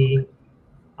supposedly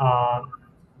uh,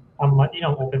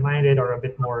 open-minded or a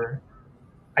bit more.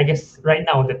 I guess right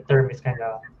now the term is kind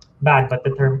of bad, but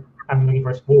the term I'm looking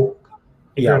for is woke.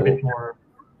 If Yeah. you're a Well, bit more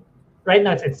right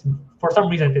now, it's for some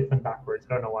reason it went backwards.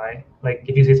 I don't know why. Like,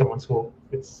 if you say someone's woke,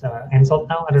 it's insult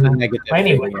now. I don't it's a know. negative But thing.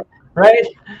 anyway, Yeah. right?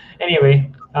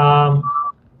 Anyway,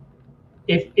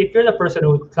 if you're the person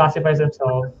who classifies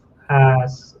themselves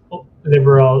as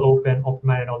liberal,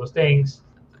 open-minded, all those things,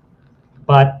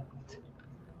 but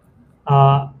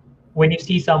uh, when you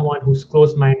see someone who's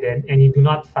close-minded and you do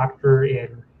not factor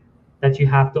in that you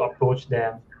have to approach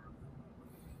them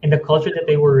in the culture that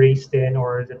they were raised in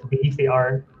or the beliefs they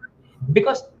are,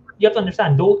 because you have to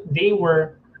understand, though they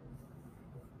were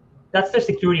that's their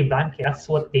security blanket. That's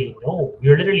what they know.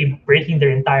 You're literally breaking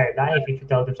their entire life if you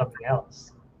tell them something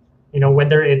else.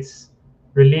 Whether it's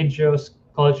religious,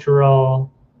 cultural,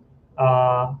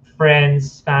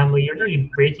 friends, family, you're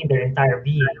literally breaking their entire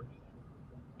being.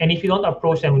 And if you don't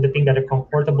approach them with the thing that they're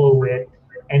comfortable with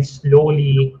and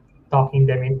slowly talking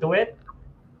them into it,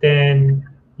 then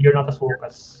you're not as woke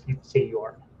as you say you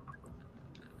are.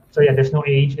 So yeah, there's no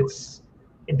age.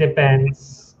 It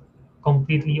depends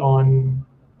completely on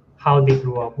how they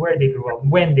grew up, where they grew up,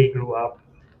 when they grew up,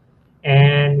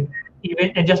 and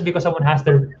just because someone has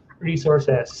the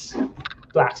resources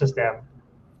to access them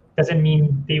doesn't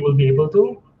mean they will be able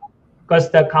to.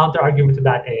 Because the counter argument to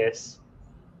that is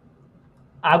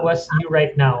Aguas, you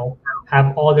right now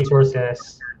have all the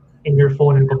resources in your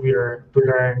phone and computer to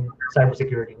learn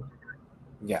cybersecurity.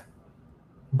 Yeah.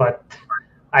 But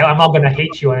I'm not gonna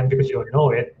hate you on it because you don't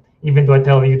know it, even though I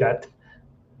tell you that.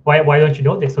 Why don't you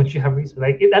know this? Don't you have research?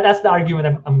 Like that's the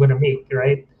argument I'm gonna make,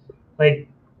 right? Like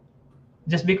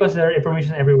just because there are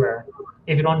information everywhere,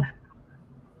 if you don't,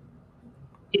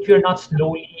 if you're not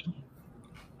slowly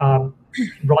um,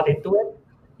 brought into it,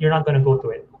 you're not gonna go to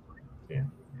it. Yeah.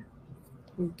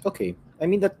 Okay. I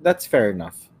mean that's fair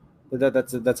enough.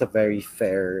 That's a very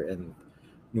fair and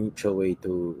neutral way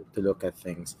to look at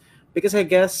things, because I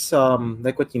guess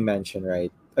like what you mentioned,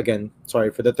 right? Again, sorry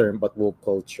for the term, but woke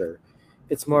culture.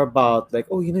 It's more about like,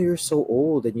 oh, you're so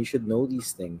old and you should know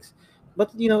these things.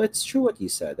 But it's true what you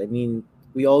said. I mean,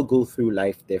 we all go through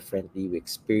life differently. We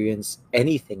experience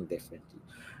anything differently.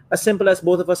 As simple as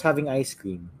both of us having ice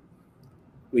cream.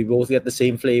 We both get the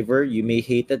same flavor. You may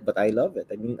hate it, but I love it.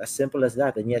 I mean, as simple as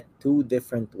that. And yet, two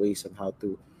different ways on how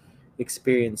to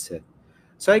experience it.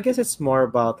 So I guess it's more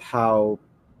about how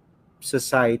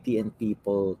society and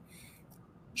people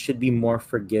should be more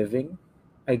forgiving,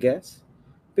 I guess.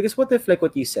 Because what if, like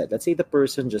what you said, let's say the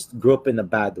person just grew up in a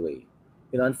bad way.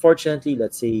 Unfortunately,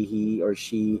 let's say he or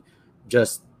she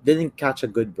just didn't catch a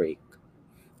good break.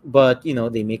 But,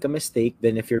 they make a mistake.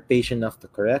 Then, if you're patient enough to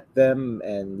correct them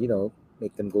and,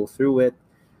 make them go through it,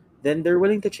 then they're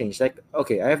willing to change. Like,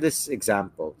 okay, I have this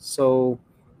example. So,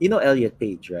 Elliot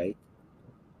Page, right?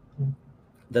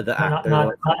 The No, not actor not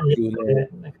of not really. Juno,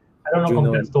 I don't know Juno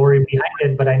complete and story behind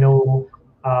it, but I know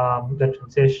the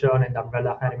transition and the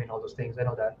Umbrella Academy and all those things. I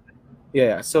know that.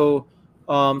 yeah. So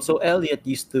Elliot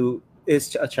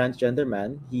is a transgender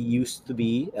man. He used to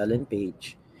be Ellen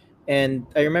Page, and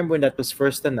I remember when that was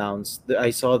first announced. I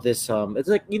saw this. It's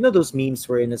like those memes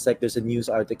wherein it's like there's a news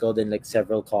article, then like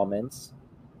several comments.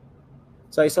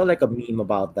 So I saw like a meme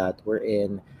about that,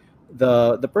 wherein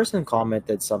the person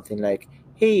commented something like,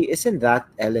 "Hey, isn't that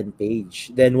Ellen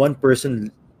Page?" Then one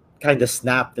person kind of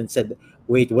snapped and said,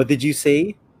 "Wait, what did you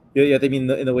say?" You know what I mean?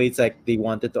 In a way, it's like they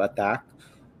wanted to attack.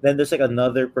 Then there's like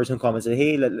another person comments,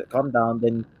 "Hey, calm down."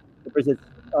 Then the person,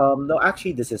 "No,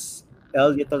 actually, this is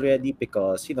Elliot already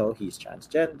because he's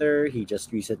transgender. He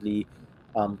just recently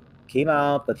came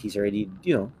out, but he's already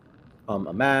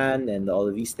a man and all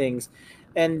of these things."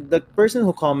 And the person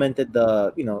who commented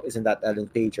isn't that Ellen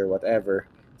Page or whatever,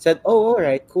 said, "Oh, all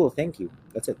right, cool, thank you."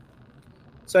 That's it.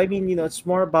 So I mean, it's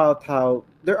more about how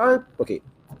there are okay.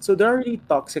 So there are really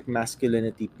toxic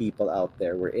masculinity people out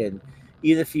there. Wherein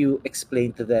even if you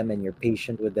explain to them and you're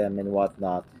patient with them and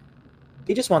whatnot,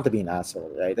 they just want to be an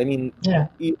asshole, right? I mean, Yeah.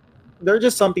 you, there are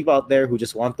just some people out there who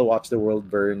just want to watch the world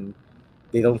burn.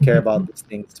 They don't care about these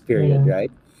things, period, Yeah.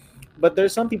 right? But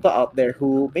there's some people out there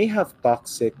who may have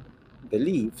toxic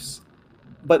beliefs,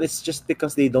 but it's just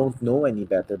because they don't know any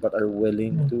better but are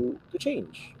willing Yeah. to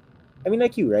change. I mean,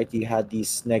 like you, right? You had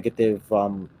these negative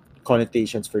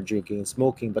connotations for drinking and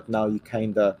smoking, but now you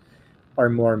kind of are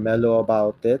more mellow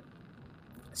about it.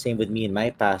 Same with me in my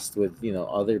past with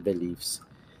other beliefs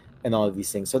and all of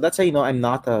these things. So that's how I'm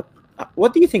not a.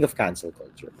 What do you think of cancel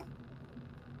culture?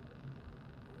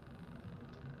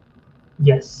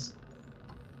 Yes,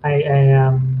 I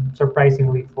am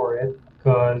surprisingly for it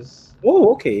because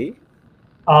Oh, okay.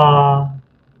 uh,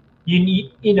 you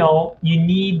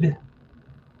need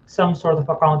some sort of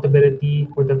accountability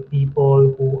for the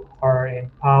people who are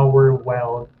in power,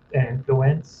 wealth, and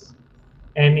influence.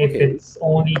 And if Okay. it's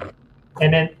only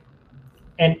and then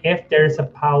and if there's a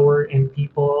power in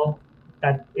people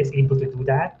that is able to do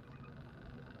that,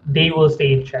 they will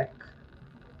stay in check.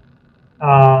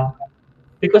 Uh,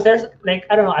 because there's like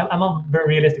I don't know, I'm a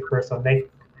very realistic person.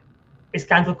 Like is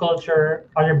cancel culture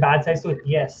are there bad sides to it?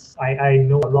 Yes, I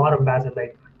know a lot of bad sides.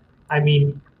 Like I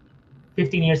mean,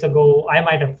 15 years ago, I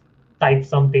might have typed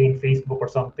something in Facebook or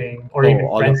something, or Oh, even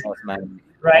all of friends, us, man.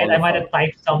 right? All I of might us. have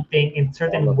typed something in All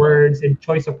certain of us. words and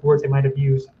choice of words I might have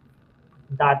used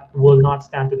that will not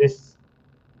stand to this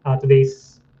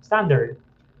today's standard.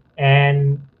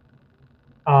 And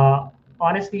uh,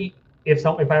 honestly, if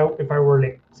I were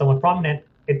like someone prominent,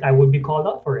 I would be called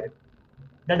out for it.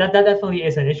 That definitely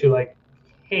is an issue. Like,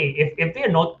 hey, if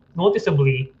they're not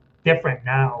noticeably different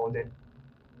now, then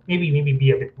maybe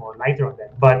be a bit more lighter on them.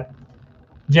 But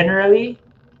generally,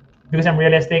 because I'm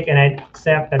realistic and I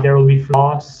accept that there will be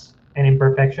flaws and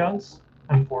imperfections,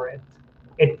 I'm for it.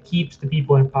 It keeps the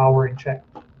people in power in check.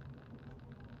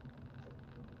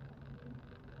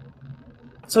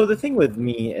 So the thing with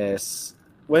me is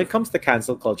when it comes to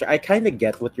cancel culture, I kind of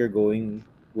get what you're going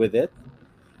with it,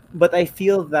 but I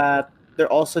feel that there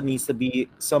also needs to be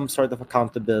some sort of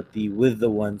accountability with the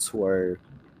ones who are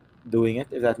doing it,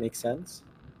 if that makes sense.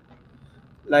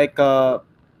 like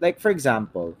for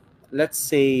example, let's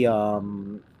say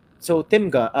so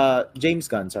James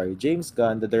Gunn, sorry, James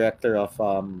Gunn, the director of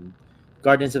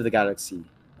Guardians of the Galaxy,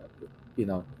 you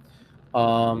know,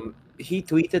 he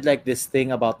tweeted like this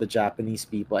thing about the Japanese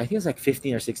people. I think it's like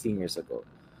 15 or 16 years ago.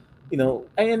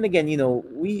 And again,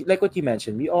 we, like what you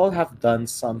mentioned, we all have done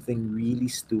something really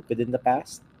stupid in the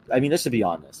past. I mean, let's be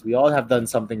honest, we all have done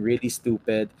something really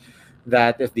stupid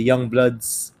that if the young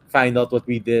bloods find out what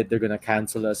we did, they're gonna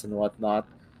cancel us and whatnot.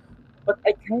 But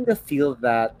I kind of feel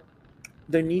that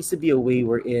there needs to be a way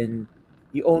wherein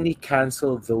you only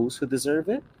cancel those who deserve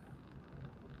it.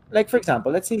 Like, for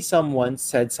example, let's say someone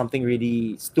said something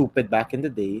really stupid back in the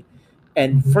day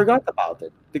and Mhm. forgot about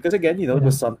it. Because again, it Yeah.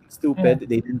 was something Yeah. stupid.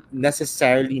 They didn't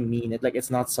necessarily mean it. Like,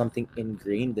 it's not something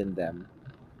ingrained in them.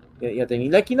 You know what I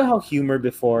mean? Like, how humor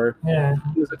before, Yeah.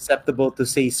 it was acceptable to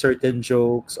say certain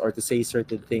jokes or to say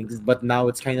certain things, but now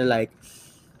it's kind of like,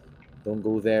 don't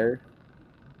go there.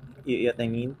 You know what I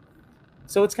mean?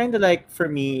 So it's kind of like, for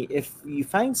me, if you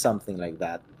find something like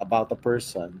that about a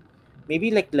person, maybe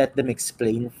like let them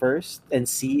explain first and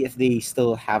see if they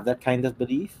still have that kind of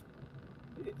belief.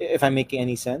 If I'm making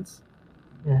any sense,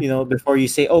 Yeah. before you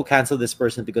say, "Oh, cancel this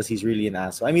person because he's really an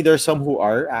asshole." I mean, there's some who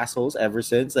are assholes ever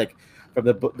since, like from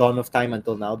the dawn of time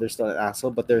until now. They're still an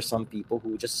asshole, but there's some people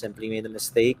who just simply made a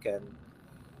mistake and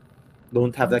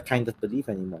don't have that kind of belief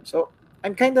anymore. So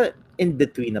I'm kind of in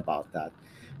between about that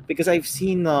because I've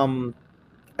seen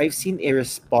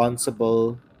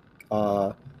irresponsible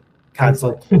uh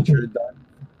cancel Cancel. culture done,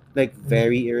 like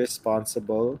very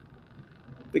irresponsible.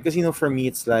 Because for me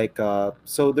it's like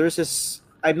so there's this,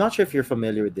 I'm not sure if you're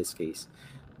familiar with this case,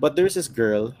 but there's this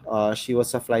girl, she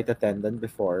was a flight attendant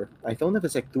before. I don't know if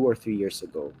it's like 2 or 3 years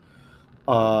ago.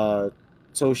 Uh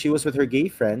so she was with her gay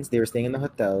friends, they were staying in a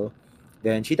hotel,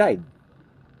 then she died.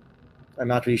 I'm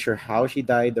not really sure how she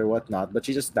died or whatnot, but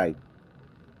she just died.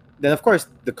 Then of course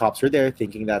the cops were there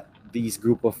thinking that these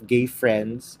group of gay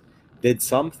friends did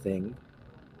something.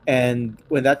 And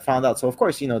when that found out, so of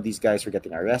course, these guys were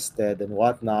getting arrested and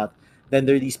whatnot. Then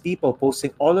there are these people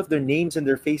posting all of their names and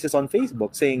their faces on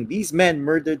Facebook saying these men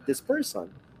murdered this person.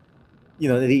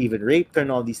 They even raped her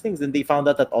and all these things. Then they found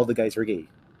out that all the guys were gay.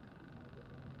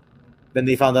 Then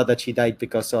they found out that she died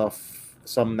because of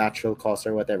some natural cause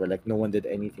or whatever. Like no one did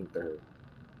anything to her.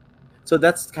 So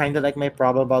that's kind of like my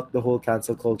problem about the whole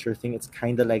cancel culture thing. It's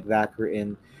kind of like that. We're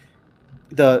in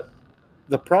the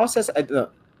the process.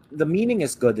 The meaning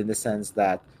is good in the sense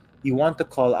that you want to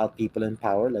call out people in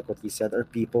power, like what you said, or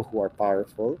people who are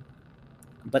powerful.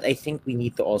 But I think we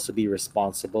need to also be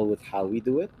responsible with how we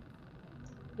do it.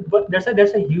 But there's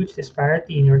a huge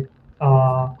disparity in your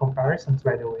comparisons,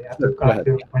 by the way. Sure, I go have ahead.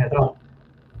 to point it out.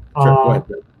 Sure, go Uh,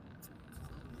 ahead.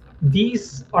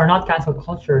 these are not cancel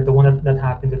culture. The one that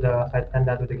happened to the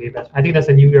attendant with the gay best. I think that's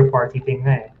a New Year party thing,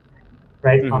 eh?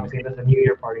 Right? Hmm. Obviously, that's a New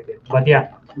Year party thing. But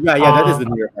yeah, Yeah, yeah, that is um, the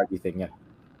New York party thing. Yeah.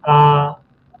 uh,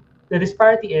 the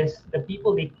disparity is the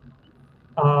people they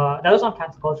that was not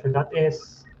cancel culture. That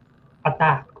is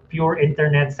attack, pure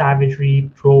internet savagery,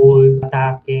 troll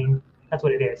attacking. That's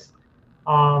what it is.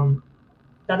 Um,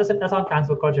 that's not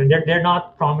cancel culture. They're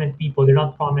not prominent people. They're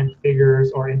not prominent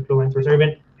figures or influencers or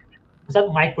even it's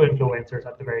not micro influencers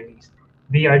at the very least.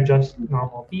 They are just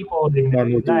normal people living their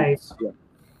Normal daily life. dudes. Yeah.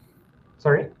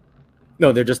 Sorry.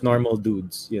 No, they're just normal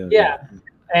dudes. Yeah. Yeah,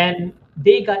 and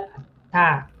they got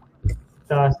attacked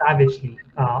savagely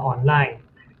online,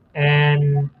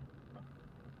 and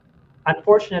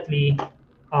unfortunately,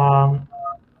 um,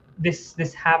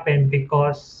 this happened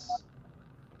because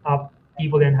uh,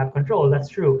 people didn't have control. That's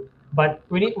true. But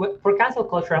we need for cancel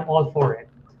culture. I'm all for it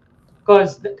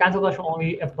because the cancel culture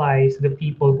only applies to the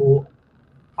people who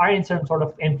are in some sort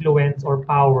of influence or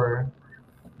power,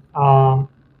 um,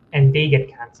 and they get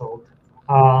canceled.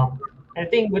 And I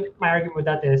think with my argument with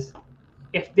that is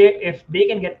if they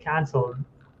can get canceled,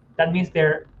 that means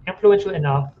they're influential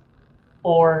enough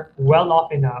or well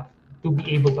off enough to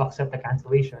be able to accept the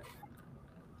cancellation.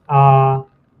 Uh,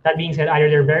 that being said, either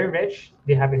they're very rich,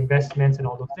 they have investments and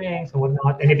all those things and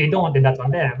whatnot, and if they don't, then that's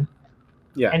on them.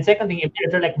 Yeah. And second thing, if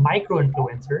they're like micro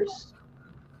influencers,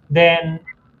 then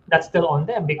that's still on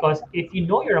them because if you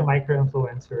know you're a micro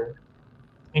influencer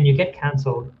and you get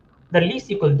canceled, the least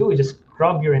you could do is just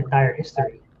scrub your entire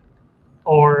history.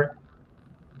 Or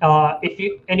if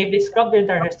they scrub their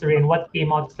entire history and what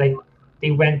came out is like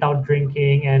they went out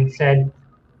drinking and said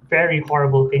very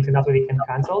horrible things and that's why they can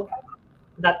cancel.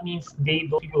 That means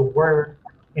those people were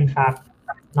in fact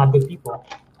not good people.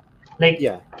 Like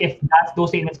Yeah. if that's those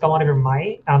statements come out of your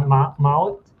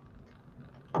mouth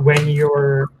when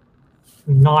you're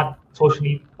not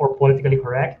socially or politically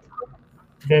correct,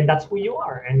 then that's who you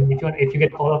are. And if you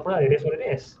get called up for that, it is what it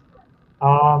is.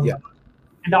 Yeah.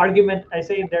 And the argument I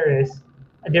say there is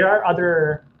there are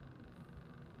other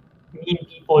mean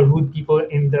people, rude people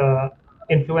in the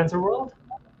influencer world,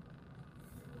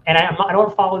 and I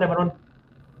don't follow them. I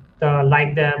don't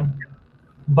like them,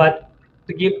 but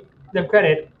to give them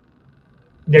credit,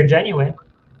 they're genuine,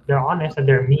 they're honest, and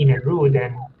they're mean and rude.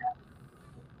 And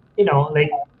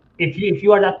like if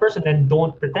you are that person, then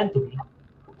don't pretend to be.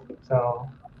 So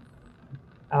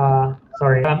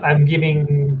sorry, I'm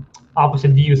giving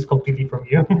opposite views completely from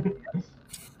you.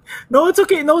 No, it's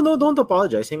okay. No, no, don't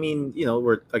apologize. I mean,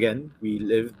 we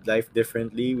live life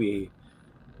differently. We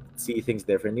see things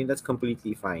differently. That's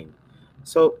completely fine.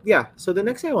 So yeah. So the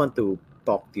next thing I want to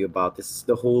talk to you about is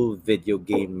the whole video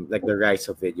game, like the rise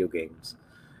of video games.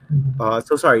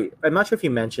 So sorry, I'm not sure if you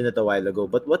mentioned it a while ago,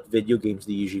 but what video games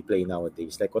do you usually play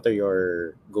nowadays? Like, what are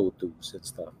your go-tos and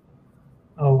stuff?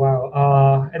 Oh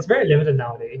wow, it's very limited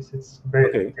nowadays. It's very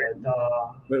Okay,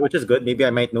 limited. which is good. Maybe I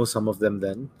might know some of them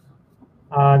then.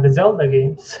 The Zelda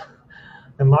games,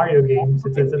 the Mario games.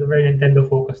 It's Okay. a very Nintendo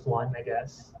focused one, I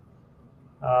guess.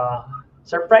 Uh,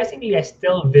 Surprisingly, I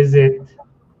still visit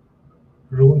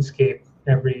RuneScape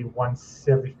every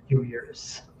few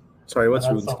years. Sorry, So what's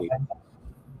that's RuneScape? something.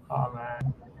 Oh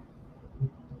man,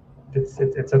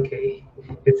 it's okay.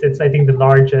 It's I think the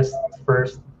largest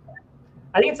first.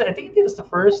 I think it was the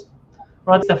first.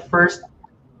 Well, it's the first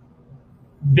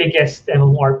biggest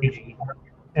MMORPG,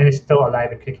 and it's still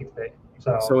alive and kicking today.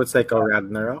 So So it's like a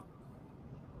Ragnarok.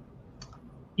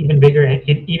 even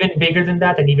bigger than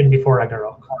that, and even before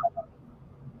Ragnarok.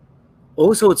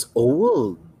 Oh, so it's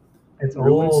old. It's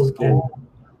old and RuneScape.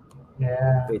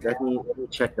 yeah. Wait, let me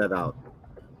check that out.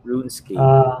 RuneScape.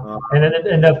 Uh,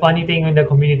 and the funny thing in the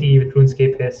community with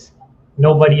RuneScape is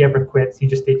nobody ever quits. You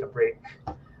just take a break,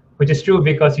 which is true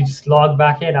because you just log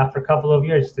back in after a couple of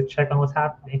years to check on what's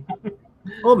happening.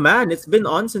 Oh man, it's been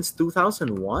on since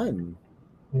 2001.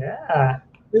 Yeah,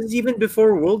 This is even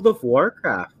before World of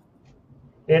Warcraft.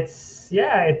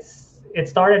 it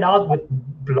started out with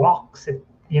blocks,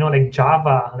 like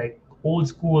Java, like old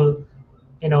school,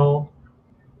 you know,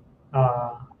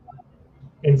 uh,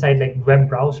 inside like web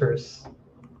browsers.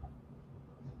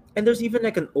 And there's even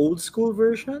like an old school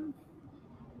version.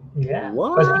 Yeah, but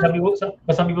What?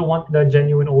 some people want the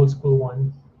genuine old school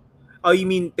one. Oh, you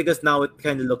mean because now it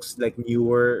kind of looks like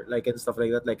newer, like and stuff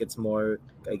like that. Like it's more,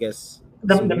 I guess,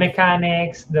 The smooth.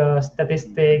 mechanics, the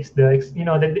statistics,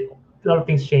 a lot of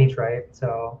things change, right?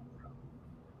 So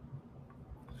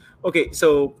Okay,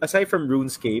 so aside from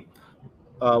RuneScape,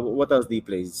 what else do you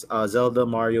play? Zelda,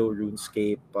 Mario,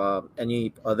 RuneScape.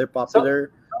 Any other so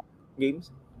popular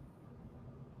games?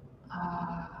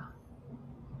 uh,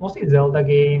 mostly Zelda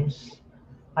games.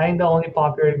 I think the only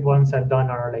popular ones I've done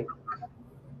are like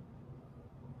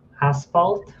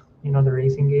Asphalt, the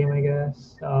racing game, I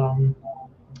guess.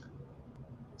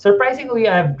 Surprisingly,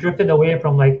 I've drifted away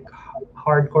from like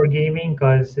hardcore gaming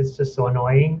because it's just so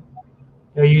annoying.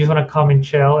 You just want to come and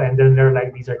chill, and then there are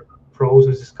like these like pros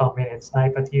who just come in and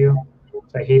snipe at you.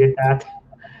 So I hated that.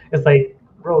 It's like,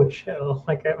 bro, chill.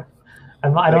 Like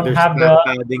I Like don't there's have stat the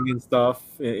padding and stuff.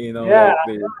 yeah. Like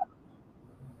the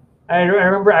I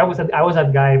remember I was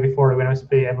that guy before when I was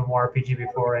playing MMORPG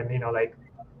before, and like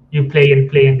you play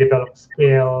and develop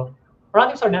skill. Or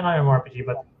not sorry, not MMORPG,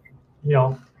 but you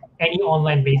know any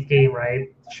online based game, right?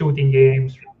 Shooting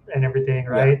games and everything,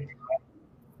 yeah. right?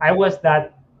 I was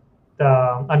that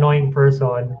annoying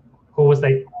person who was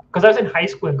like, because I was in high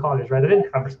school and college, right? I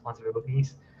didn't have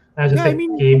responsibilities. And I was just Yeah, I like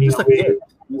mean, you're gaming just a away. kid,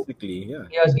 basically. Yeah.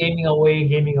 Yeah, I was gaming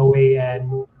away,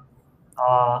 and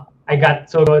I got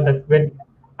so good that when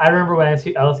I remember when I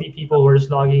see people were just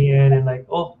logging in and like,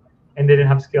 oh, and they didn't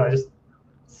have skill, I just,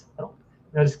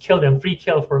 just kill them, free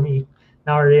kill for me.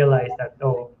 Now I realize that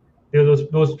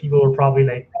those people were probably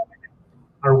like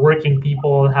are working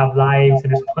people, have lives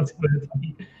and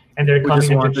responsibility, and they're Who just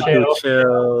coming in to wanted to chill.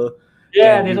 chill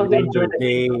Yeah, and they you just want to ruined enjoy their the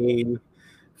game. day,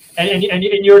 And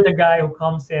you're the guy who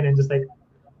comes in and just like,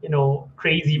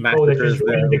 crazy pro that's just massacres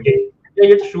ruining the them. game. Yeah,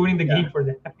 you're just ruining the Yeah. game for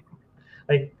them.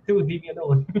 Like, dude, leave me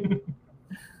alone.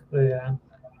 So yeah.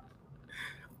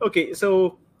 Okay,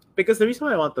 so because the reason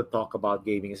why I want to talk about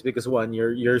gaming is because one,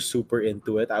 you're super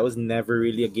into it. I was never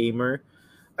really a gamer.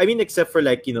 I mean, except for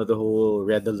like the whole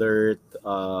Red Alert,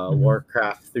 Mhm.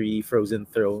 Warcraft 3, Frozen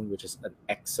Throne, which is an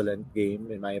excellent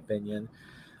game in my opinion.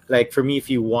 Like for me, if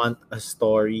you want a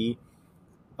story,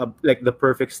 like the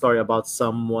perfect story about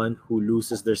someone who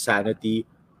loses their sanity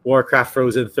Warcraft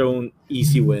Frozen Throne,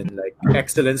 easy win. Like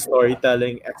excellent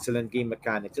storytelling, excellent game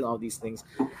mechanics, and all these things.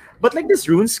 But like this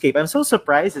RuneScape, I'm so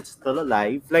surprised it's still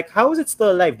alive. Like, how is it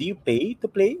still alive? Do you pay to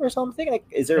play or something? Like,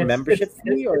 is there a It's membership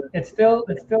fee or it's still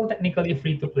technically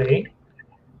free to play.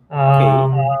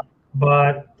 okay?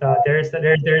 But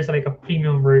there's like a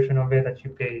premium version of it that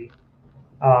you pay.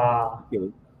 Uh, Okay.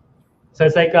 so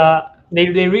it's like they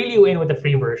reel you in with the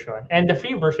free version, and the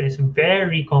free version is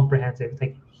very comprehensive. It's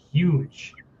like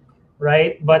huge,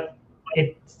 right? But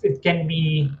it can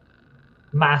be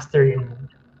mastered in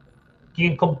you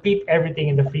can complete everything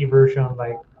in the free version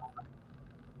like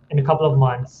in a couple of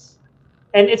months.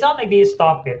 And it's not like they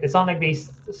stop it. It's not like they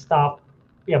stop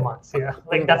yeah months. Yeah,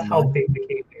 like Oh, that's how man. big the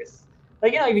game is.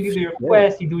 Like you do your Yeah.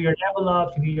 quests, you do your level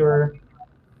ups, you do your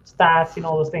stats, and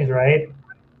all those things, right?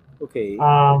 Okay.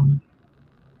 Um,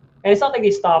 and it's not like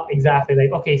they stop exactly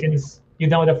like okay, since you're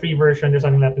done with the free version, there's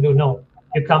something left to do. No,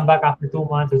 you come back after 2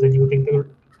 months, there's a new thing to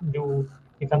do.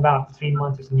 You come back after 3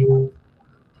 months, there's a new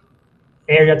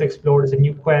area to explore, there's a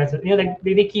new quest. Like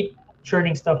they keep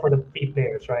churning stuff for the free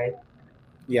players, right?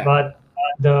 Yeah. But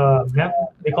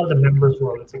they call it the members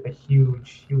world. It's like a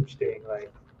huge thing.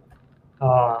 Like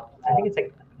I think it's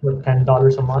like what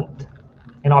 $10 a month,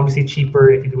 and obviously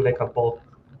cheaper if you do like a bulk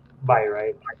buy,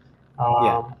 right?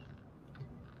 Yeah. Um,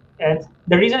 and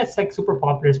the reason it's like super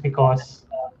popular is because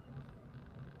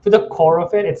to the core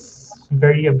of it, it's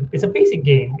a basic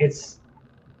game. It's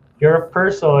you're a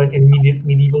person in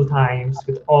medieval times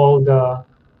with all the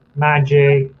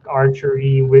magic,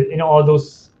 archery, with all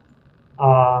those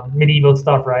medieval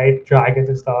stuff, right? Dragons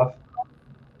and stuff,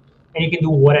 and you can do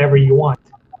whatever you want.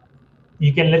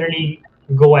 You can literally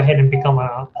go ahead and become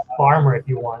a farmer if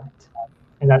you want,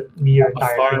 and that be your A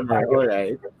entire free farmer. time. All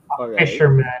right. All A right.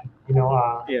 fisherman,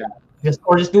 Yeah. just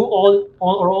do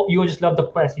all you just love the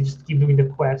quest. You just keep doing the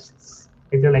quests.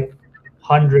 Like they're like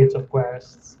hundreds of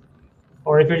quests.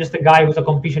 Or if you're just a guy who's a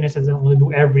completionist and doesn't want to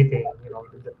do everything.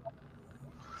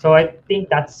 So I think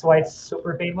that's why it's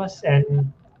super famous,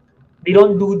 and they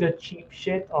don't do the cheap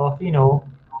shit of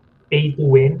pay to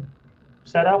win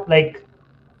setup. Like,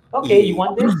 okay, you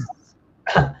want EA.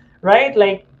 this, right?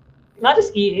 Like, not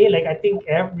just EA. Like, I think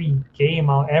every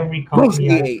game out, every Most company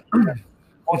has EA.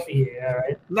 mostly EA,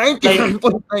 right? Like,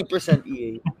 99.9%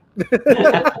 EA.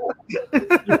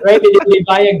 right? They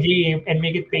buy a game and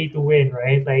make it pay to win,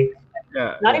 right? Like,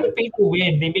 Yeah. not Yeah. even pay to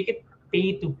win. They make it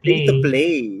pay to Pay to play,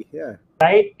 play. Yeah.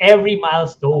 right? Every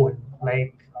milestone.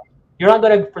 Like, you're not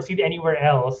gonna proceed anywhere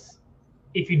else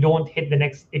if you don't pay for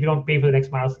the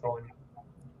next milestone,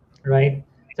 right?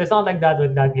 So it's not like that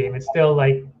with that game. It's still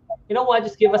like, you know what?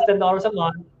 Just give us $10 a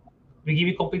month. We give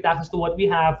you complete access to what we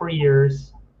have for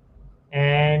years,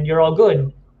 and you're all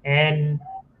good. And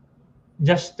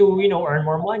just to earn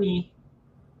more money,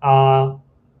 uh,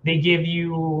 they give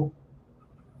you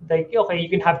like okay, you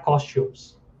can have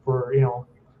costumes for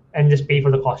and just pay for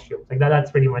the costumes like that.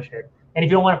 That's pretty much it. And if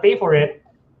you don't want to pay for it,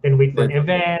 then wait for Then an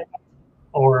event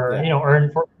or yeah.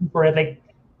 earn for it. Like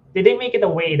they make it a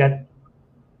way that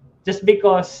just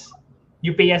because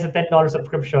you pay as a $10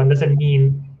 subscription doesn't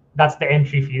mean that's the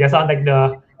entry fee. That's not like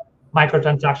the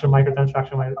microtransaction.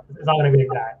 It's not gonna be like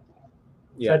that.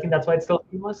 So I Yeah. think that's why it's still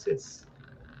famous.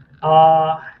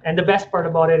 And the best part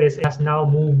about it is it has now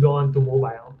moved on to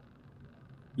mobile.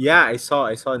 Yeah. I saw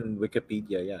in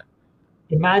Wikipedia. Yeah.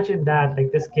 Imagine that,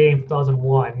 like this game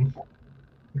 2001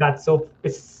 got so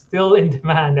it's still in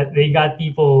demand that they got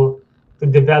people to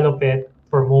develop it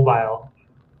for mobile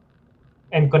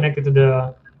and connect it to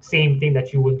the same thing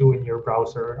that you would do in your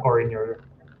browser or in your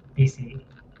PC.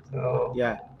 So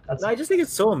Yeah. No, that's I just think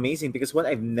it's so amazing because one,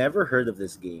 I've never heard of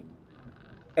this game,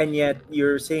 and yet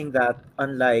you're saying that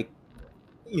unlike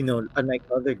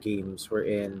other games we're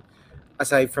in,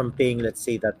 aside from paying, let's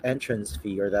say, that entrance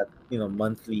fee or that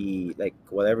monthly, like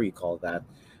whatever you call that,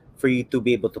 for you to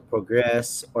be able to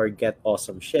progress or get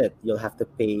awesome shit, you'll have to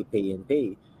pay.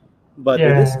 But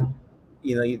with this,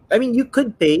 yeah, I mean, you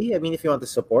could pay. I mean, if you want to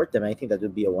support them, I think that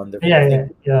would be a wonderful yeah, thing.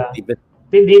 yeah, yeah. They've been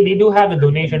They do have a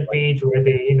donation page where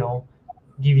they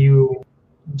give you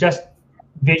just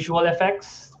visual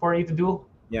effects for you to do.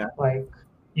 yeah, Like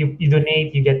you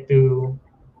donate, you get to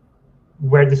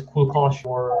wear this cool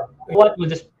costume, or what will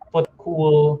just put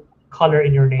cool color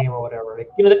in your name or whatever. Like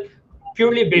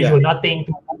purely yeah, visual, nothing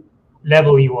to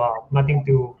level you up, nothing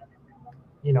to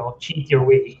cheat your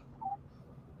way.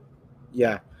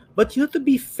 yeah. But to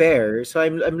be fair, so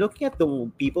I'm looking at the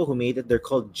people who made it. They're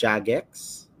called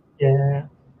Jagex, Yeah,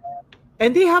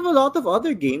 and they have a lot of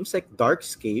other games like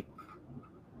Darkscape,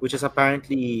 which is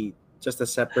apparently just a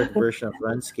separate version of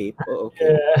Runscape. Oh,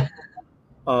 okay.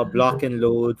 yeah, Block and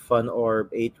Load, Fun Orb,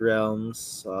 Eight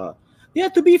Realms. Yeah,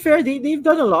 to be fair, they've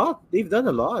done a lot. They've done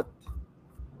a lot.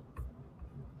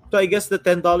 So I guess the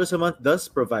 $10 a month does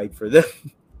provide for them.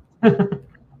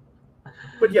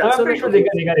 But yeah, I'm so pretty like sure okay,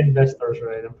 they got investors,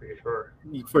 right? I'm pretty sure.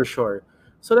 for sure.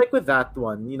 So like with that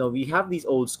one, we have these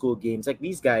old school games. Like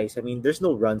these guys, I mean, there's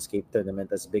no RuneScape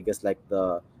tournament as big as like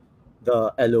the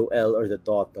LOL or the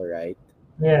Dota, right?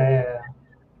 Yeah, yeah, yeah.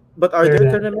 But are There there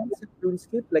that. tournaments in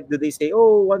RuneScape? Like, do they say,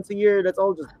 "Oh, once a year, let's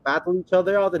all just battle each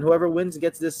other out, and whoever wins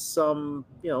gets this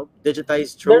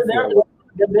digitized There, trophy there, or what?"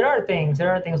 there are things.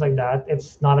 There are things like that.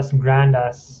 It's not as grand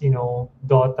as Dota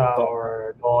Dota.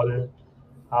 or LOL.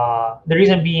 The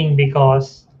reason being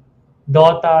because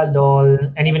Dota, LOL,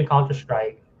 and even Counter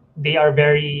Strike, they are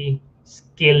very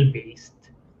skill based.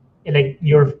 Like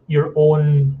your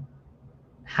own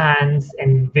hands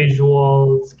and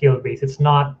visual skill based. It's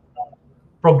not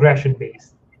progression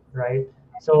based, right?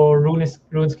 So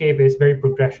RuneScape is very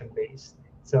progression based.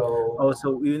 So Oh,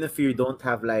 so even if you don't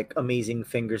have like amazing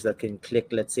fingers that can click,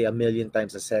 let's say, a million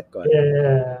times a second,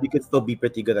 yeah, you could still be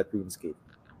pretty good at RuneScape.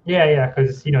 yeah,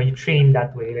 because you train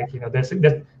that way. Like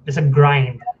there's a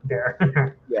grind there.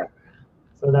 Yeah,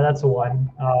 So that's one.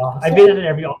 I so visit it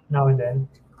every now and then.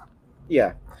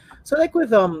 yeah, so like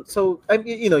with so I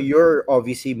mean, you're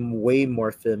obviously way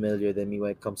more familiar than me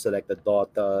when it comes to like the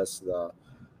Dotas, the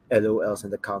LOLs,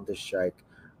 and the Counter Strike.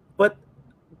 But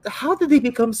how did they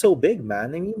become so big,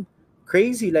 man? I mean,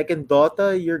 crazy. Like in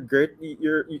Dota,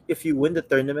 if you win the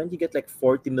tournament, you get like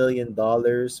 $40 million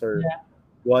or Yeah,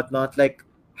 whatnot. Like,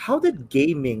 how did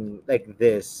gaming like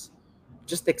this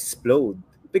just explode?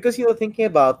 Because thinking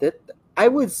about it, I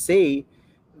would say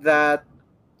that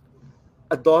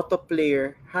a Dota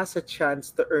player has a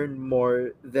chance to earn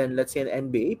more than, let's say,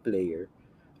 an NBA player.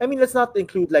 I mean, let's not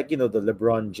include like the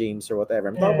LeBron James or whatever.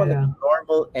 I'm talking about like yeah.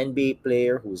 normal NBA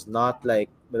player who's not like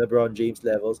LeBron James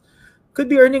levels could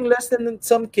be earning less than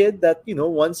some kid that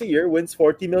once a year wins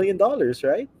 $40 million,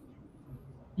 right?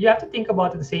 You have to think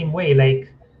about it the same way.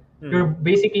 Like you're Hmm.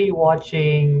 basically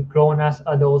watching grown ass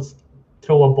adults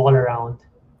throw a ball around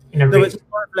in a No, it's ring. just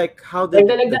more of like how Like did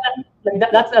that, like the that, like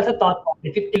that. yeah That's a thought.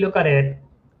 If you look at it,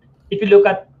 if you look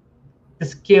at the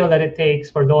skill that it takes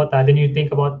for Dota, then you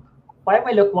think about why am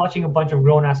I watching a bunch of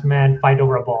grown ass men fight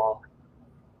over a ball?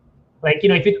 Like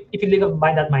if you look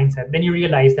at that mindset, then you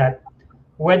realize that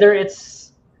whether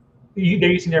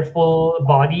they're using their full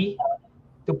body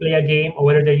to play a game or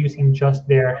whether they're using just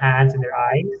their hands and their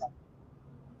eyes,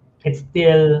 it's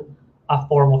still a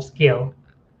form of skill.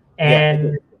 yeah it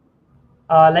is.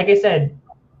 And like I said,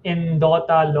 in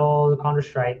Dota, LoL, Counter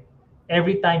Strike,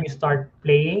 every time you start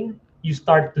playing, you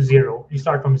start to zero. You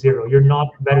start from zero. You're not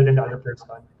better than the other person,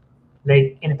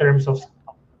 like in terms of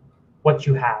what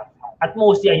you have. At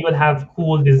most, yeah, you will have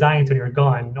cool designs on your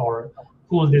gun or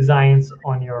cool designs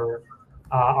on your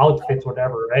outfits,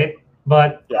 whatever, right?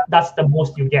 But Yeah, that's the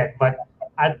most you get. But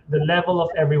at the level of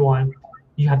everyone,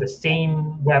 you have the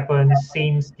same weapons,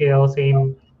 same skill,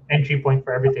 same entry point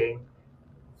for everything.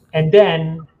 And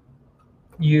then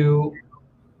you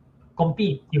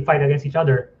compete, you fight against each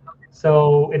other.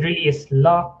 So it really is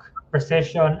luck,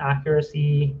 precision,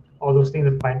 accuracy, all those things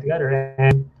that bind together.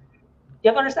 And you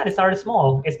have to understand, it started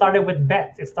small. It started with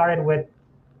bets. It started with,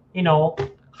 you know,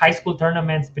 high school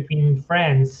tournaments between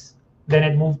friends. Then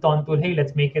it moved on to, hey,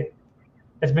 let's bring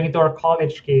it to our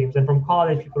college games. And from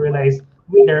college, people realize,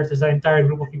 wait, there's an entire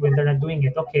group of people in the internet doing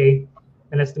it. Okay,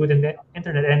 then let's do it in the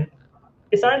internet. And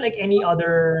it started like any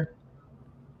other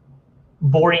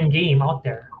boring game out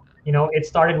there. It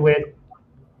started with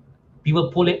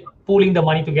people pooling the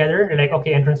money together. They're like,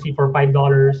 okay, entrance fee for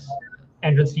 $5,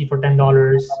 entrance fee for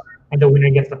 $10, and the winner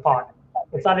gets the pot.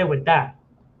 It started with that,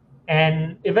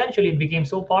 and eventually it became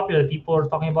so popular that people were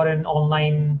talking about it in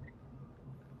online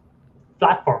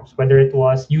platforms, whether it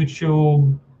was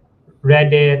YouTube,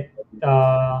 Reddit,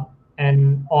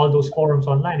 and all those forums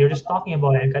online. They were just talking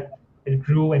about it, and it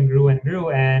grew and grew and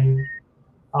grew, and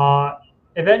uh,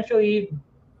 eventually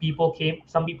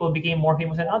some people became more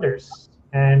famous than others,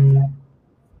 and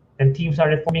teams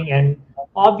started forming. And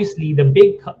obviously the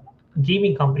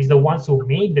gaming companies, the ones who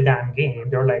made the damn game,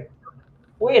 they're like,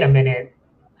 wait a minute,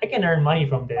 I can earn money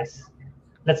from this.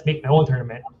 Let's make my own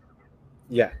tournament.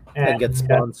 yeah, and get And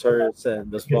sponsors,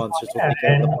 and the sponsors will yeah, take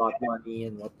care of the pot money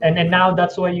and whatnot. and now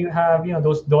that's why you have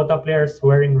those Dota players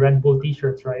wearing Red Bull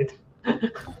t-shirts, right?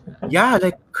 Yeah,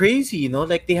 like crazy,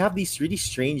 like they have these really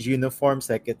strange uniforms.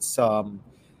 Like it's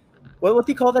what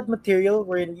do you call that material?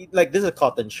 Like this is a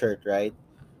cotton shirt, right?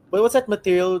 But what's that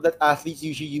material that athletes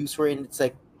usually use wherein it's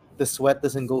like the sweat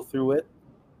doesn't go through it?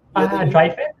 You know what I mean? Dry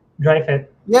fit. Dry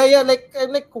fit. Yeah, yeah. Like,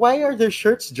 I'm like, why are their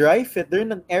shirts dry fit? They're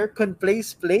in an aircon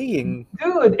place playing.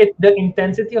 Dude, the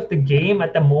intensity of the game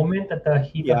at the moment, at the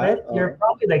heat of Yeah. it, you're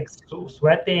probably like so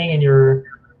sweating, and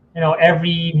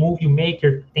every move you make,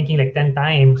 you're thinking like 10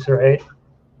 times, right?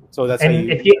 So that's why And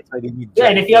you. if you That's why they need yeah,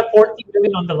 and dry if you have fit. 14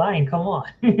 million on the line, come on.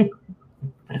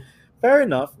 Fair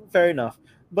enough. Fair enough.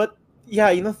 But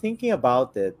yeah, thinking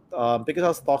about it, because I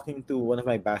was talking to one of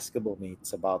my basketball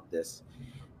mates about this,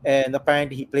 and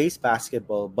apparently he plays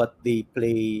basketball, but they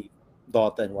play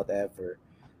Dota and whatever.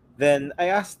 Then I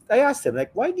asked him,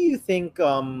 like, why do you think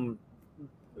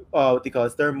what do you call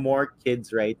it? There are more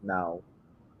kids right now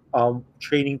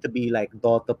training to be like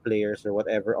Dota players or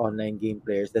whatever online game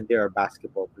players than there are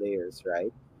basketball players,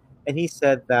 right? And he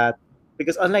said that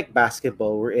because unlike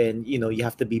basketball, wherein you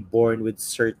have to be born with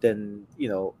certain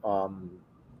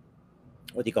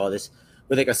what do you call this,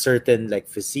 with like a certain like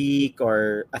physique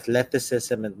or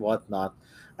athleticism and whatnot.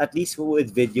 At least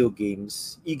with video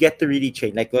games, you get to really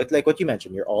train. Like what you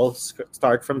mentioned, you're all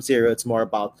start from zero. It's more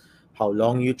about how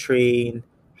long you train,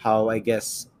 how I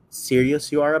guess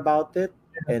serious you are about it,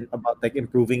 and about like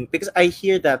improving. Because I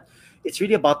hear that it's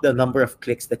really about the number of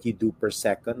clicks that you do per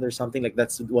second or something like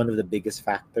that's one of the biggest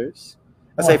factors.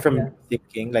 Aside Oh from yeah.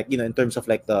 thinking, like in terms of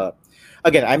like the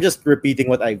again, I'm just repeating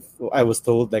what I was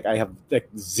told. Like I have like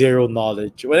zero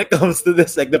knowledge when it comes to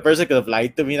this. Like the person could have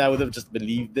lied to me, and I would have just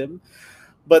believed him.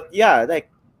 But yeah,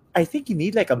 like I think you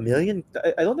need like a million.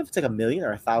 I don't know if it's like a million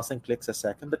or 1,000 clicks a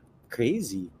second, but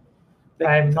crazy. Like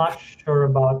I'm not sure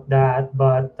about that,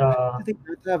 but I think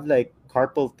you have like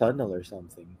carpal tunnel or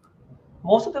something.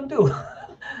 most of them do.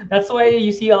 That's why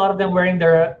you see a lot of them wearing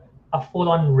their a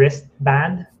full-on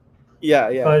wristband, Yeah,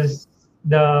 yeah, because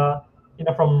the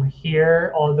from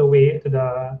here all the way to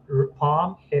the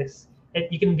palm is it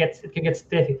can get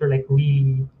stiff if you're like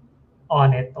really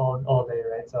on it all day,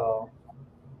 right? So,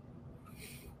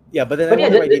 yeah. But then I but yeah,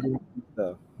 wonder why they didn't.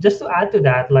 just to add to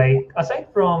that, like aside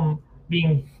from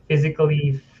being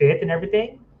physically fit and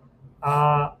everything,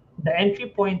 the entry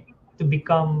point to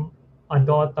become a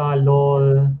Dota,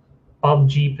 LOL,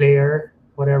 PUBG player,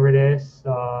 whatever it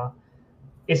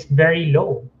is very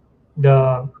low.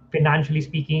 The financially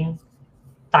speaking,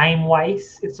 time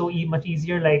wise, it's so much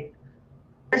easier. Like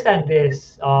understand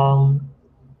this. So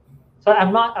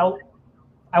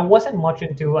I wasn't much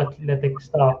into athletic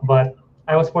stuff, but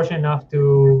I was fortunate enough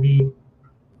to be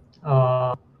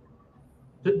uh,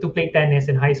 to play tennis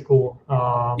in high school.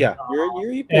 Yeah,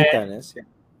 you play And, tennis. Yeah,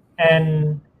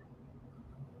 and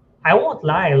I won't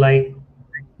lie, like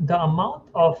the amount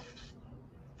of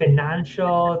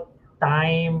financial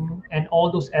time and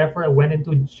all those effort I went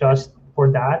into just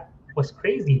for that was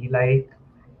crazy. Like,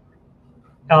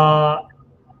 uh,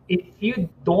 if you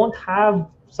don't have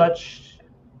such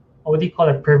what do you call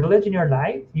it privilege in your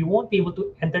life, you won't be able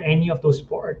to enter any of those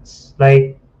sports.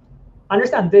 Like,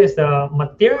 understand this: the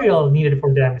material needed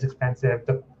for them is expensive.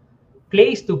 The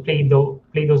place to play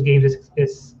those games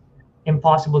is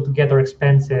impossible to get or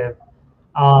expensive.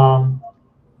 Um,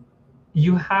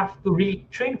 you have to really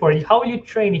train for it. How will you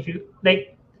train if you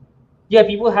like? Yeah,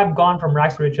 people have gone from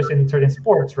rags to riches in certain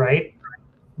sports, right?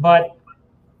 But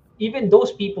even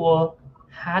those people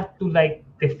had to like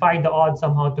defy the odds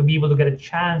somehow to be able to get a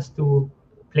chance to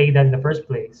play that in the first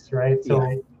place, right? yeah,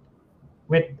 So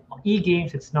with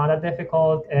e-games, it's not that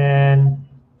difficult. And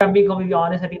if I'm being completely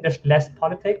honest, I think there's less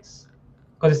politics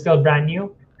because it's still brand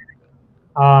new.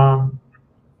 Um,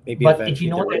 maybe but if you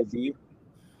eventually there will notice, be.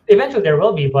 eventually there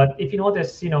will be. But if you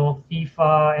notice,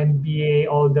 FIFA, NBA,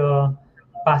 all the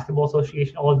basketball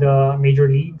association, all the major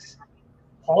leagues,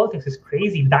 politics is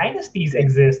crazy. Dynasties Yeah.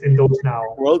 exist in those now,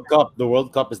 The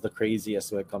World Cup is the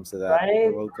craziest when it comes to that. The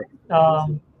right? World Cup is crazy.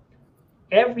 Um,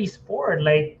 every sport,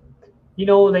 like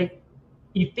like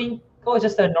you think, oh, it's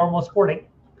just a normal sport. Like,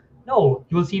 no,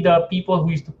 you'll see the people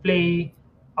who used to play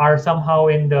are somehow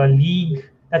in the league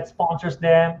that sponsors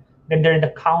them. Then they're in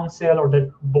the council or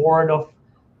the board of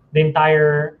the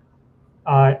entire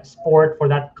sport for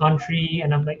that country,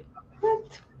 and I'm like,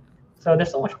 what? So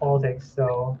there's so much politics.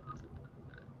 So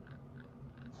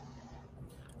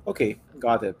Okay,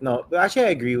 got it. No, but actually, I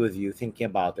agree with you thinking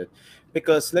about it,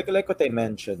 because like what I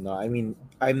mentioned. No, I mean,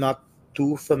 I'm not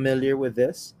too familiar with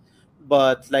this,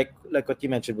 but like what you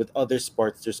mentioned with other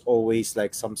sports, there's always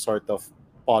like some sort of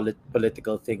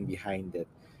political thing behind it.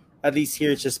 At least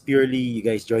here, it's just purely you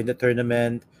guys join the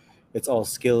tournament. It's all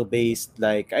skill based.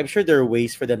 Like I'm sure there are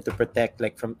ways for them to protect,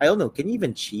 like from I don't know. Can you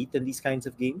even cheat in these kinds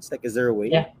of games? Like, is there a way?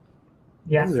 yeah,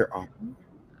 yeah, Oh, there are.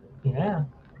 yeah.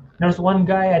 There's one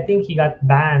guy, I think he got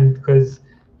banned because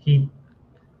he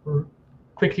r-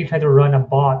 quickly tried to run a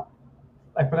bot.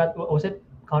 I forgot, what was it?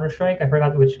 Counter Strike? I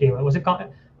forgot which game. Was it?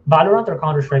 Valorant or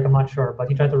Counter Strike, I'm not sure, but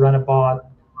he tried to run a bot,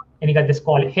 and he got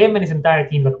disqualified. Him and his entire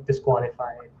team got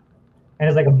disqualified, and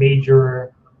it's like a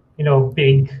major,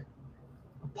 big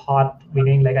pot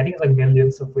winning. Like I think it's like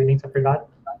millions of winnings. I forgot,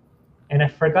 and I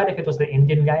forgot if it was the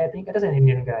Indian guy. I think it is an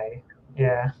Indian guy.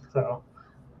 Yeah, so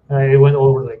it went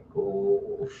over like,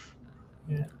 oof.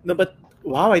 Yeah. No, but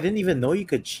wow, I didn't even know you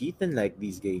could cheat in like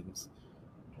these games.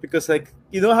 Because like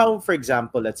you know how, for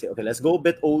example, let's say okay, let's go a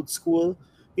bit old school.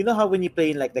 You know how when you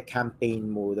play in like the campaign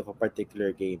mode of a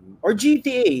particular game or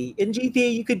GTA, in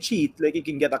GTA you could cheat. Like you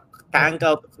can get a tank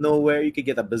out of nowhere, you could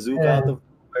get a bazooka out Yeah. of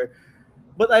nowhere.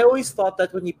 But I always thought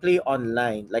that when you play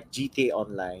online, like GTA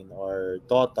Online or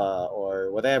Dota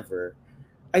or whatever,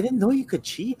 I didn't know you could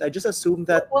cheat. I just assumed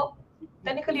that. Well,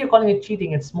 technically, you're calling it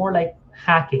cheating. It's more like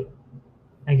hacking,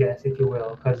 I guess, if you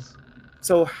will, because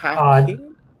So uh,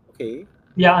 hacking, okay.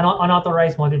 yeah,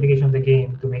 unauthorized modification of the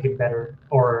game to make it better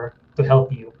or to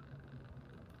help you.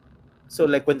 So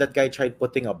like when that guy tried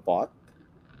putting a bot,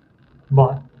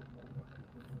 But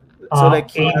so like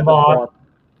he had a aimbot. bot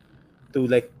to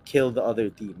like kill the other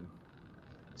team.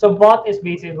 So bot is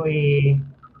basically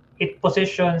it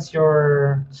positions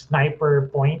your sniper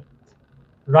point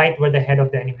right where the head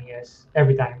of the enemy is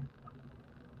every time.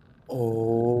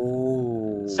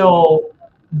 Oh. So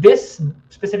this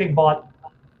specific bot,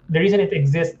 the reason it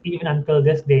exists even until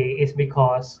this day is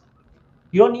because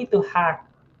you don't need to hack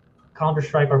Counter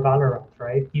Strike or Valorant,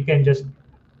 right? You can just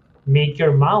make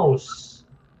your mouse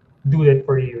do it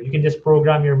for you. You can just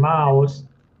program your mouse,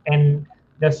 and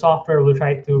the software will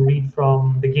try to read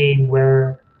from the game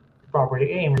where to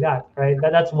properly aim like that, right?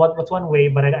 That's one way,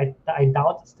 but I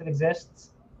doubt it still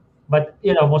exists. But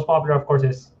most popular, of course,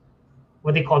 is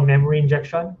what they call memory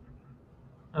injection.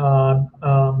 Uh,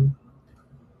 um,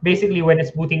 Basically, when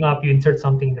it's booting up, you insert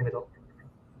something in the middle,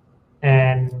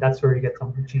 and that's where you get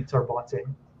some cheats or bots in.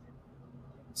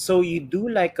 So you do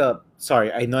like a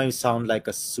sorry, I know I sound like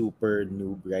a super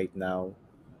noob right now,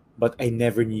 but I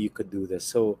never knew you could do this.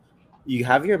 So you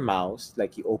have your mouse,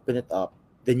 like you open it up,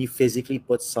 then you physically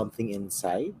put something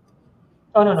inside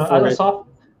Oh no, no, for a it. soft.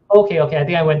 Okay, okay. I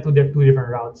think I went to the two different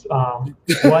routes.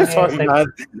 One is Sorry, like,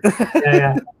 man. yeah,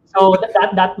 yeah. So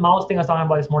that mouse thing I was talking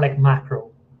about is more like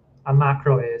macro. A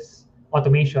macro is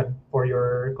automation for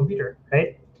your computer,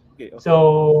 right? Okay, okay.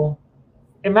 So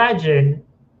imagine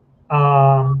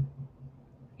um,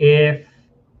 if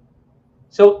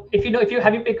if if you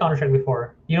have you played Counter Strike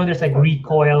before, there's Of like course.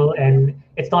 recoil and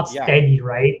it's not Yeah. steady,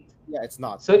 right? Yeah, it's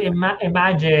not. So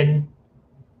imagine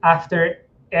after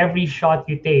every shot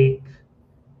you take,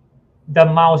 the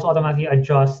mouse automatically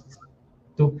adjusts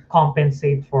to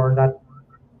compensate for that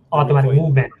The automatic recoil.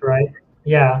 movement, right?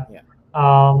 Yeah, Yeah.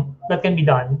 that can be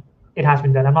done. It has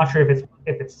been done. I'm not sure if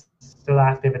it's still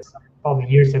active. It's probably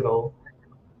years ago.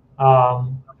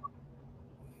 Um,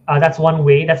 that's one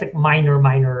way. That's like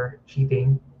minor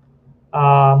cheating.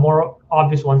 More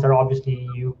obvious ones are obviously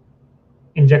you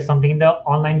inject something in the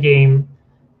online game,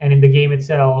 and in the game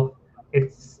itself,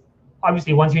 it's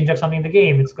obviously once you inject something in the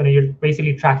game, it's gonna you're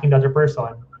basically tracking the other person,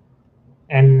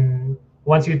 and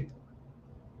once you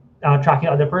tracking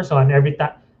the other person, every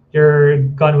time your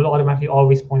gun will automatically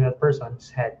always point at the person's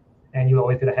head, and you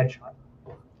always get a headshot.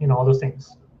 All those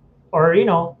things, or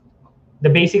the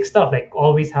basic stuff like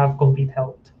always have complete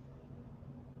health.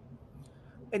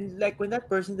 And like when that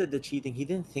person did the cheating, he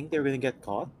didn't think they were gonna get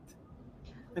caught.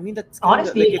 I mean, that's kind of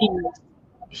Honestly, like if you.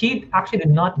 he actually did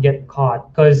not get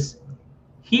caught because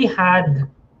he had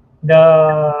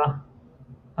the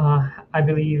I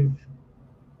believe.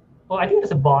 Well, I think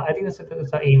it's a bot. I think it's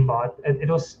an aim bot. It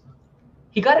was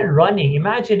he got it running.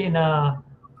 Imagine in a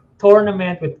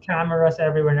tournament with cameras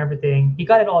everywhere and everything. He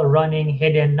got it all running,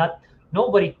 hidden. Not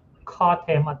nobody caught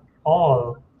him at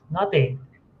all. Nothing.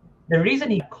 The reason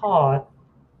he caught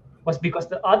was because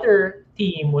the other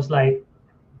team was like,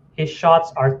 his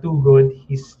shots are too good.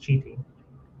 He's cheating.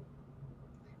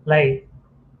 Like,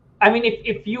 I mean,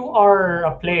 if you are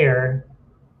a player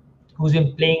who's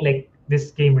been playing like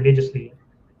this game religiously,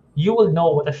 you will know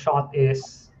what a shot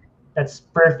is that's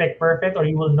perfect, or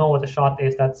you will know what a shot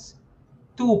is that's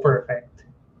too perfect,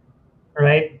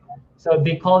 right? So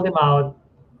they called him out.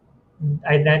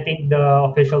 I think the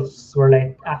officials were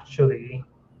like, actually,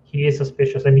 he is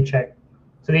suspicious. Let me check.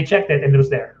 So they checked it and it was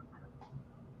there.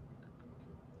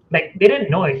 Like they didn't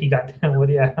know it. He got but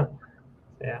yeah,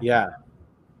 yeah. Yeah.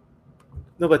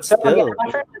 No, but So again, still. I'm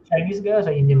not sure if the Chinese guy or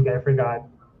the Indian guy. I forgot,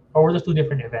 or were those two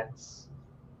different events?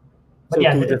 But So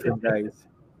yeah, two different guys.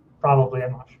 probably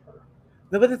I'm not sure.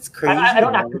 No, but it's I crazy,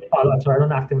 don't no? actively follow. I'm sorry, I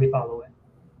don't actively follow it.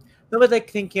 No, but like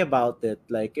thinking about it,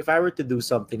 like if I were to do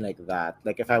something like that,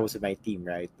 like if I was in my team,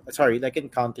 right? Sorry, like in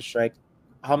Counter Strike,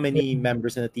 How Yeah, many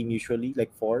members in a team usually?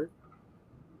 Like four?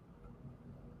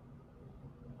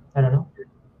 I don't know.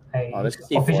 I Let's just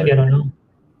say officially I four. don't know.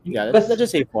 Yeah, let's Because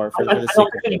just say four for the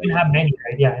sake of unofficially you can argument. have many,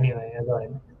 right? Yeah. Anyway, go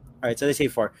ahead. All right, so let's say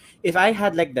four. If I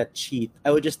had like that cheat,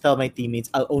 I would just tell my teammates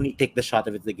I'll only take the shot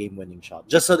if it's the game-winning shot,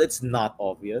 just so that it's not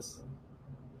obvious.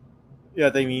 You know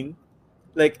what I mean?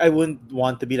 Like I wouldn't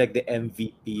want to be like the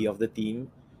MVP of the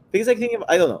team because I think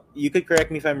I don't know. You could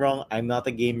correct me if I'm wrong. I'm not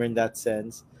a gamer in that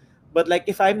sense, but like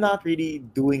if I'm not really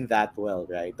doing that well,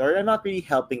 right, or I'm not really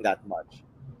helping that much,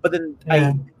 but then Yeah. I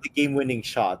hit the game-winning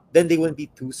shot, then they wouldn't be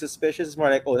too suspicious. It's more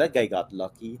like, oh, that guy got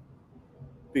lucky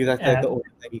because that's like Yeah. the only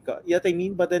thing he got. You know what I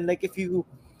mean? But then like if you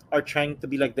are trying to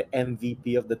be like the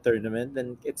MVP of the tournament,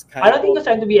 then it's I kind don't think he of was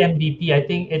trying to be MVP. I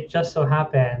think it just so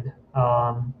happened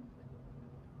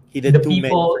he the did too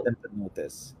many for people, them to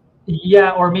notice.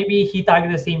 yeah, or maybe he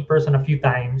targeted the same person a few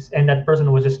times, and that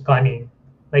person was just gunning.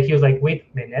 Like he was like, wait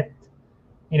a minute,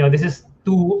 this is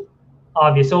too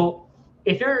obvious. So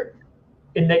if you're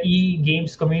in the e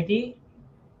games community,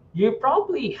 you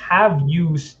probably have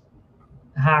used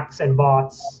hacks and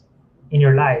bots in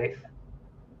your life.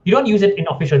 You don't use it in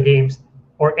official games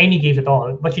or any games at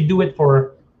all, but you do it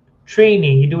for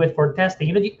training. You do it for testing.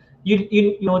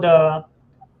 You know the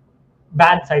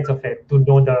bad sides of it to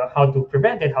know the how to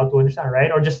prevent it, how to understand,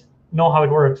 right? Or just know how it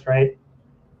works, right?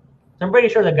 So I'm pretty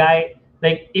sure the guy,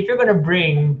 like, if you're gonna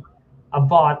bring a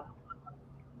bot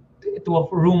to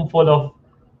a room full of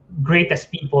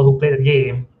greatest people who play the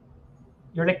game,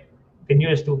 you're like, then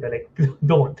you're stupid. Like,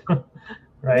 don't,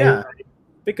 right? Yeah,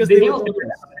 because they They would will figure it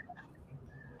notice. out.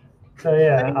 So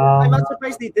I yeah, mean, I'm not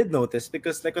surprised they did notice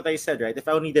because, like what I said, right? If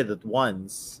I only did it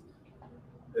once,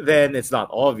 then it's not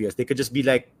obvious. They could just be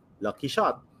like, lucky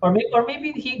shot. or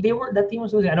maybe that team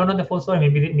was losing. I don't know the full story.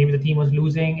 Maybe the team was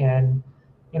losing, and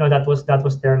that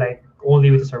was their like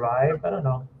only way to survive. I don't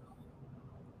know.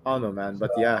 Oh no, man. So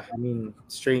But yeah, I mean,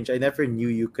 strange. I never knew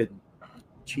you could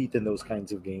cheat in those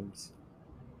kinds of games.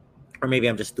 Or maybe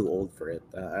I'm just too old for it.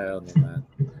 I don't know, man.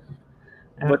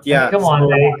 But I mean, yeah, come on, so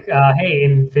like hey,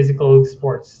 in physical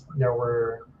sports, there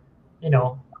were, you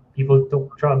know, people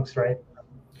took drugs, right?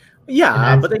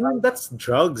 yeah, but Enhanced I mean, that's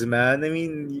drugs, man. I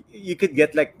mean, you could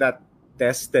get like that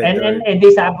tested and, or and and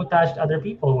they sabotaged other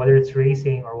people, whether it's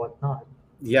racing or whatnot.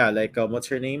 yeah, like what's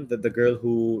her name? The girl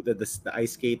who the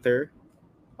ice skater,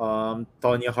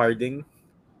 Tonya Harding.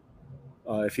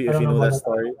 I If don't you know know about that that.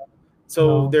 story. So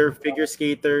No. their figure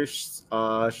skaters,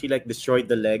 she like destroyed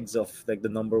the legs of like the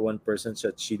number one person, so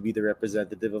that she'd be the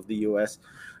representative of the U.S.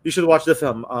 You should watch the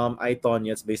film. I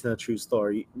Tonya. It's based on a true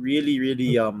story. Really,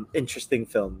 really interesting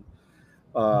film.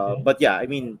 Okay. But yeah, I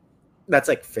mean, that's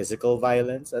like physical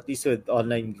violence. At least with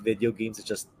online video games, it's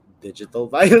just digital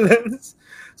violence.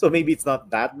 So maybe it's not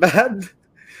that bad.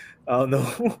 I don't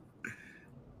know.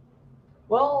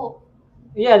 Well,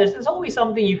 yeah, there's always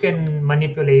something you can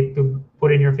manipulate to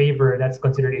put in your favor that's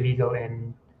considered illegal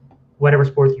in whatever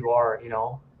sport you are.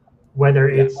 Whether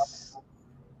Yeah, it's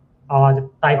the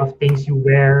type of things you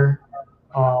wear,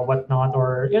 whatnot,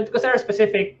 or because there are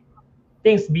specific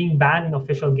things being banned in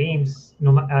official games,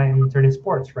 in certain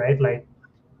sports, right? Like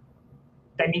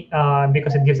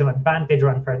because it gives them advantage or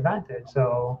unfair advantage.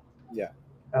 So yeah.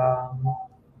 um,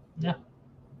 yeah,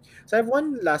 So I have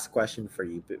one last question for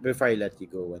you before I let you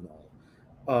go and all.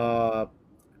 Uh,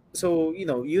 so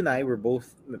you and I were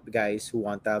both guys who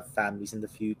want to have families in the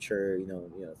future.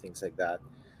 Things like that.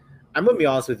 I'm gonna be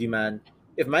honest with you, man.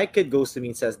 If my kid goes to me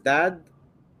and says, "Dad,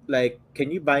 like,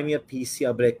 can you buy me a PC?"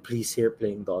 I'll be like, "Please, here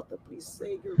playing Dota. Please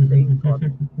say you're playing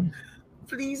Dota.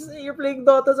 Please say you're playing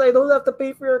Dota, so I don't have to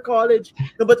pay for your college."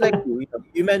 No, but like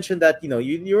you mentioned that you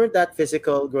weren't that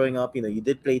physical growing up. You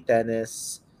did play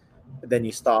tennis, then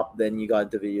you stopped, then you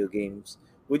got into video games.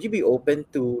 Would you be open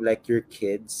to like your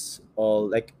kids, all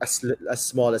like as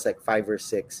small as like 5 or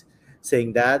 6,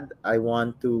 saying, "Dad, I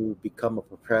want to become a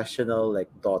professional like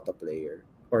Dota player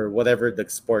or whatever the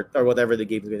sport or whatever the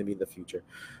game is going to be in the future"?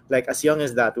 Like as young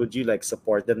as that, would you like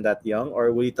support them that young,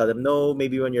 or would you tell them no?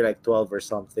 Maybe when you're like 12 or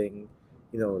something,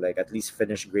 like at least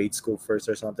finish grade school first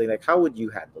or something. Like how would you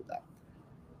handle that?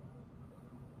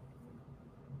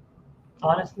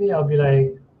 honestly, I'll be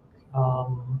like,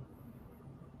 um,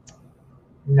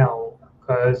 no,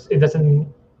 because it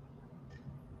doesn't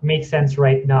make sense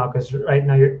right now. Because right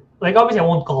now you're like, obviously, I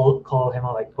won't call him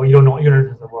out like, oh, you don't know, you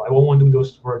don't know. I won't do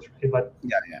those words, right? But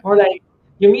Yeah, more like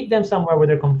you meet them somewhere where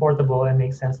they're comfortable and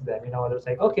makes sense to them. It's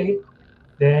like, okay,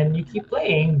 then you keep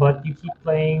playing, but you keep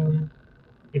playing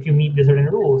if you meet the certain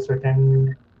rules,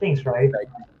 certain things, right? like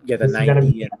get a Because you gotta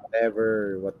be, 90 and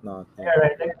whatever, whatnot. Yeah. yeah,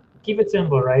 right. Like keep it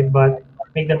simple, right? But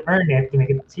make them earn it to make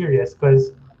it serious,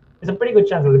 because there's a pretty good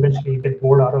chance they'll eventually get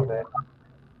bored out of it.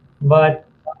 But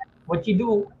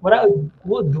what I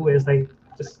would do is like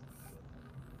just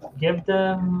give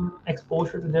them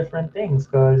exposure to different things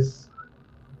because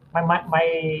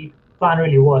my plan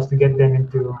really was to get them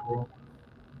into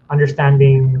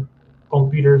understanding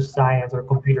computer science or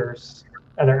computers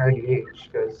at an early age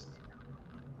because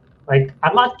like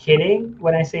I'm not kidding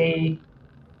when I say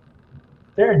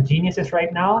there are geniuses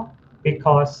right now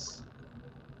because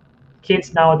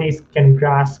kids nowadays can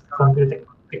grasp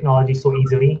technology so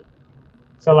easily.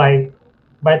 So like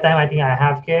by the time I think I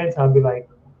have kids, I'll be like,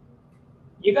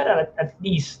 you gotta at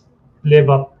least live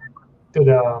up to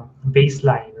the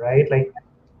baseline, right? Like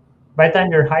by the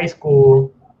time you're high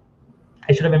school,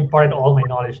 I should have imparted all my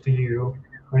knowledge to you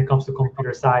when it comes to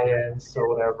computer science or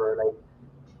whatever, like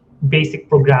basic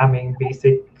programming,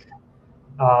 basic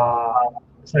uh,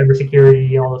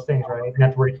 cybersecurity, all those things, right?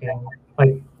 Networking,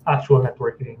 like actual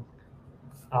networking.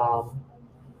 Um,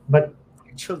 but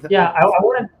Actually, yeah, I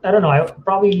wouldn't. I don't know. I would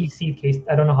probably see case.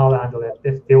 I don't know how to handle it.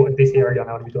 If they say early on,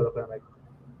 I would be totally like,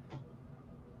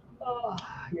 oh,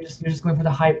 you're just going for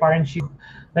the hype, aren't you?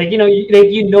 Like like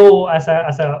as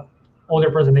a older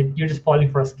person, like you're just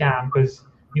falling for a scam because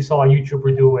you saw a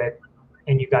YouTuber do it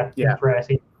and you got yeah, impressed.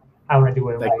 And I want to do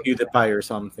it. like Like PewDiePie or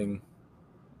something.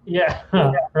 yeah,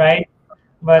 Like, right.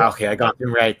 But okay, I got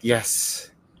him right.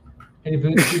 Yes.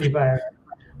 PewDiePie.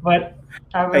 But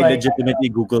I'm I like, legitimately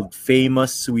Googled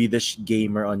famous Swedish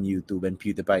gamer on YouTube and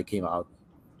PewDiePie came out.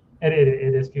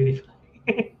 it is PewDiePie.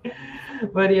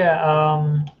 But yeah,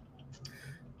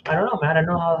 I don't know, man. I don't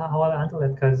know how I'll handle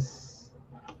it because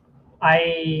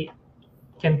I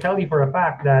can tell you for a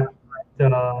fact that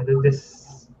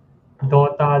this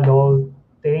Dota LOL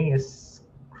thing is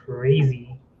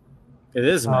crazy. It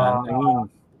is, Uh, man. I mean,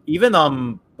 even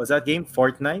was that game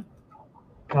Fortnite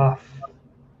uh,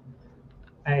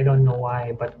 I don't know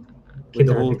why, but with kids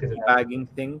the are whole addicted to that. teabagging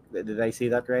thing? Did I say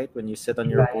that right? When you sit on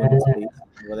your opponent's Yeah, face,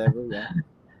 whatever. Yeah.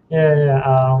 yeah,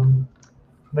 yeah.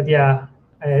 But yeah,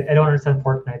 I don't understand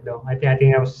Fortnite though. I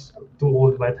think I was too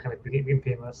old by the time it became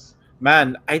famous.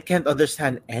 Man, I can't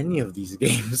understand any of these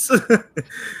games.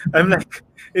 I'm like,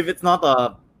 if it's not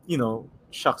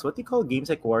shucks, what do you call games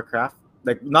like Warcraft?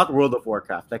 Like not World of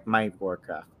Warcraft, like my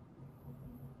Warcraft.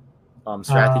 Um,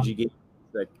 Strategy game.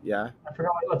 Like yeah, I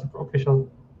forgot what's the official.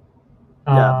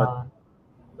 yeah, but Uh,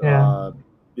 yeah, uh,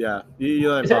 yeah, you know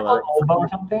what I'm is it talking about. called Like, for MOBA me, or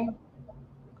something?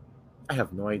 I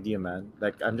have no idea, man.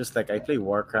 Like I'm just like I play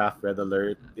Warcraft, Red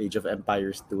Alert, Age of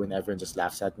Empires 2, and everyone just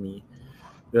laughs at me.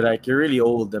 They're like, "You're really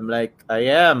old." I'm like, "I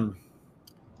am."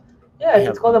 Yeah, I it's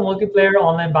have called a multiplayer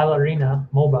online battle arena,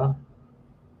 MOBA.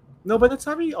 no, but it's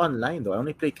not really online though. I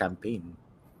only play campaign.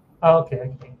 Oh, okay,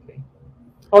 okay, okay.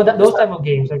 Oh, I'm just those type of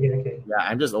games. Okay, okay. yeah,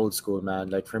 I'm just old school, man.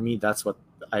 Like for me, that's what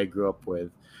I grew up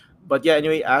with. But yeah,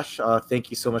 anyway, Ash, thank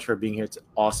you so much for being here. It's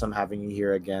awesome having you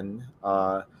here again.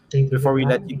 Thank you Before for we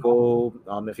let having you me. go,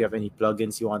 if you have any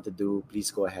plugins you want to do,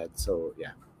 please go ahead. So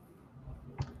yeah,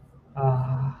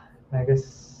 Uh, I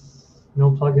guess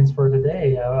no plugins for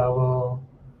today. I will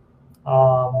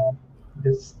um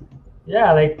just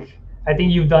yeah, like I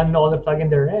think you've done all the plugin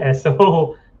there is.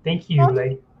 So thank why you. don't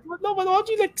you, Like no, but why don't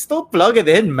you like still plug it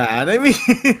in, man? I mean,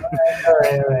 all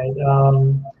right, all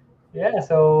right. Yeah.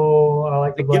 So I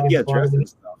like to like plug give in the Swagger. address and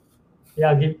stuff. Yeah,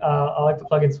 I'll give. I like to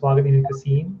plug in Swagger in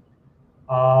Cuisine.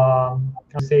 I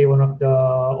would say one of the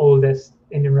oldest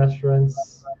Indian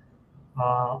restaurants,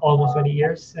 almost 20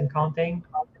 years and counting.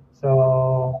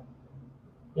 So,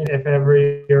 if ever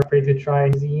you're afraid to try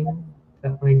cuisine,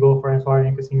 definitely go for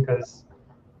Swagger Cuisine because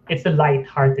it's a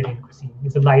light-hearted in cuisine.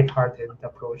 It's a light-hearted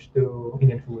approach to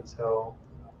Indian food. So,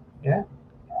 yeah.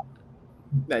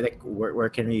 Like where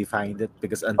can we find it?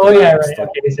 Because Oh until now, yeah, I'm right. still.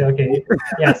 Okay, so okay,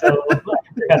 yeah. So I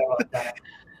forgot about that.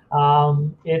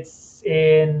 It's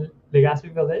in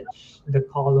Legazpi Village, the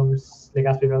Columns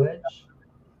Legazpi Village.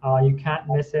 You can't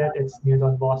miss it. It's near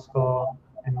Don Bosco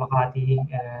and Makati,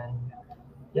 and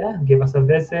yeah, give us a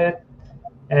visit.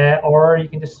 Or you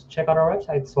can just check out our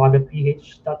website,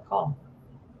 swagatph.com.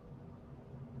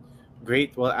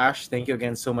 Great. Well, Ash, thank you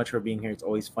again so much for being here. It's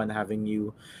always fun having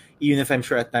you. Even if I'm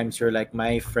sure at times you're like,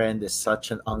 my friend is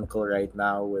such an uncle right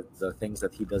now with the things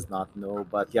that he does not know.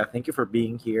 But yeah, thank you for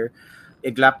being here.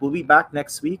 Iglap will be back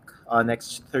next week.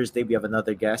 Next Thursday, we have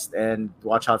another guest. And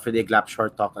watch out for the Iglap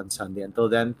Short Talk on Sunday. Until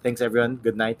then, thanks everyone.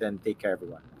 Good night and take care,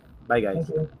 everyone. Bye, Thank guys.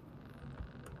 you.